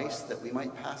advice that we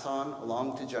might pass on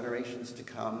along to generations to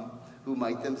come who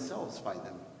might themselves find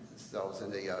themselves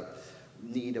in a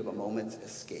need of a moment's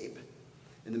escape.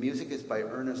 And the music is by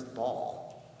Ernest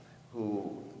Ball,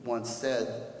 who once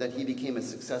said that he became a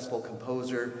successful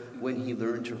composer when he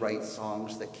learned to write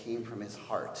songs that came from his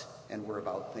heart and were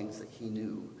about things that he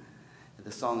knew. And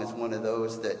the song is one of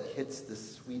those that hits the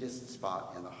sweetest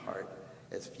spot in the heart,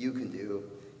 as few can do,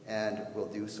 and will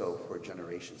do so for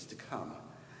generations to come.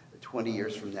 20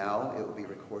 years from now, it will be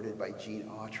recorded by Gene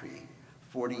Autry.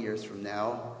 40 years from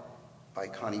now, by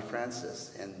Connie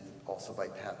Francis, and also by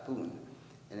Pat Boone.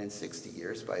 And in 60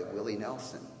 years, by Willie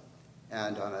Nelson.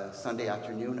 And on a Sunday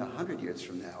afternoon, 100 years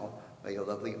from now, by a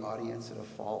lovely audience at a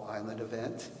Fall Island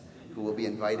event, who will be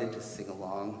invited to sing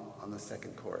along on the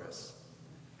second chorus.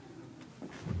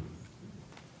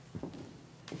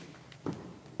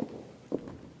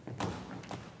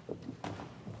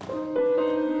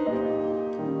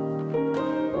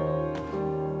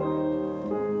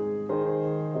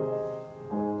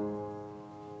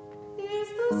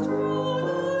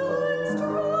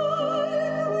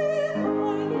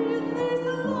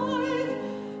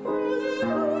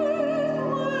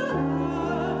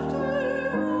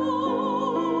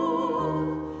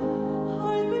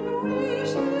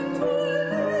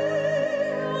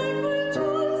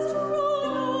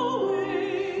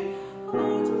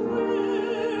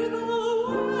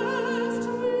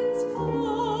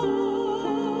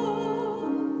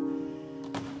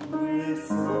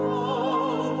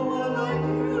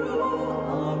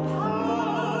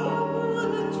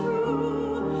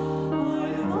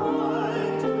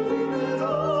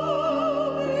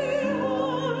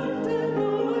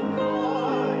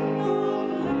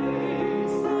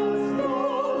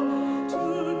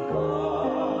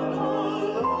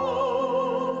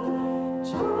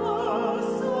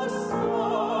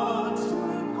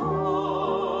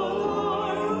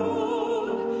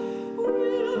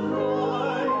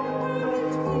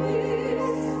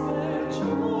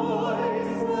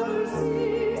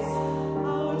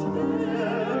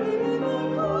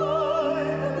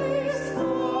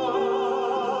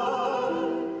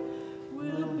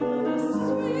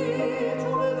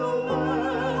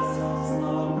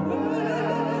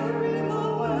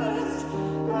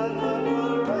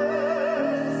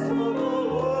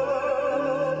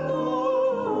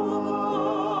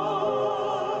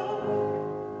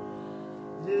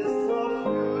 Is the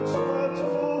future to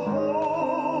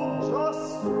hold just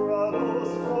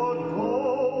struggles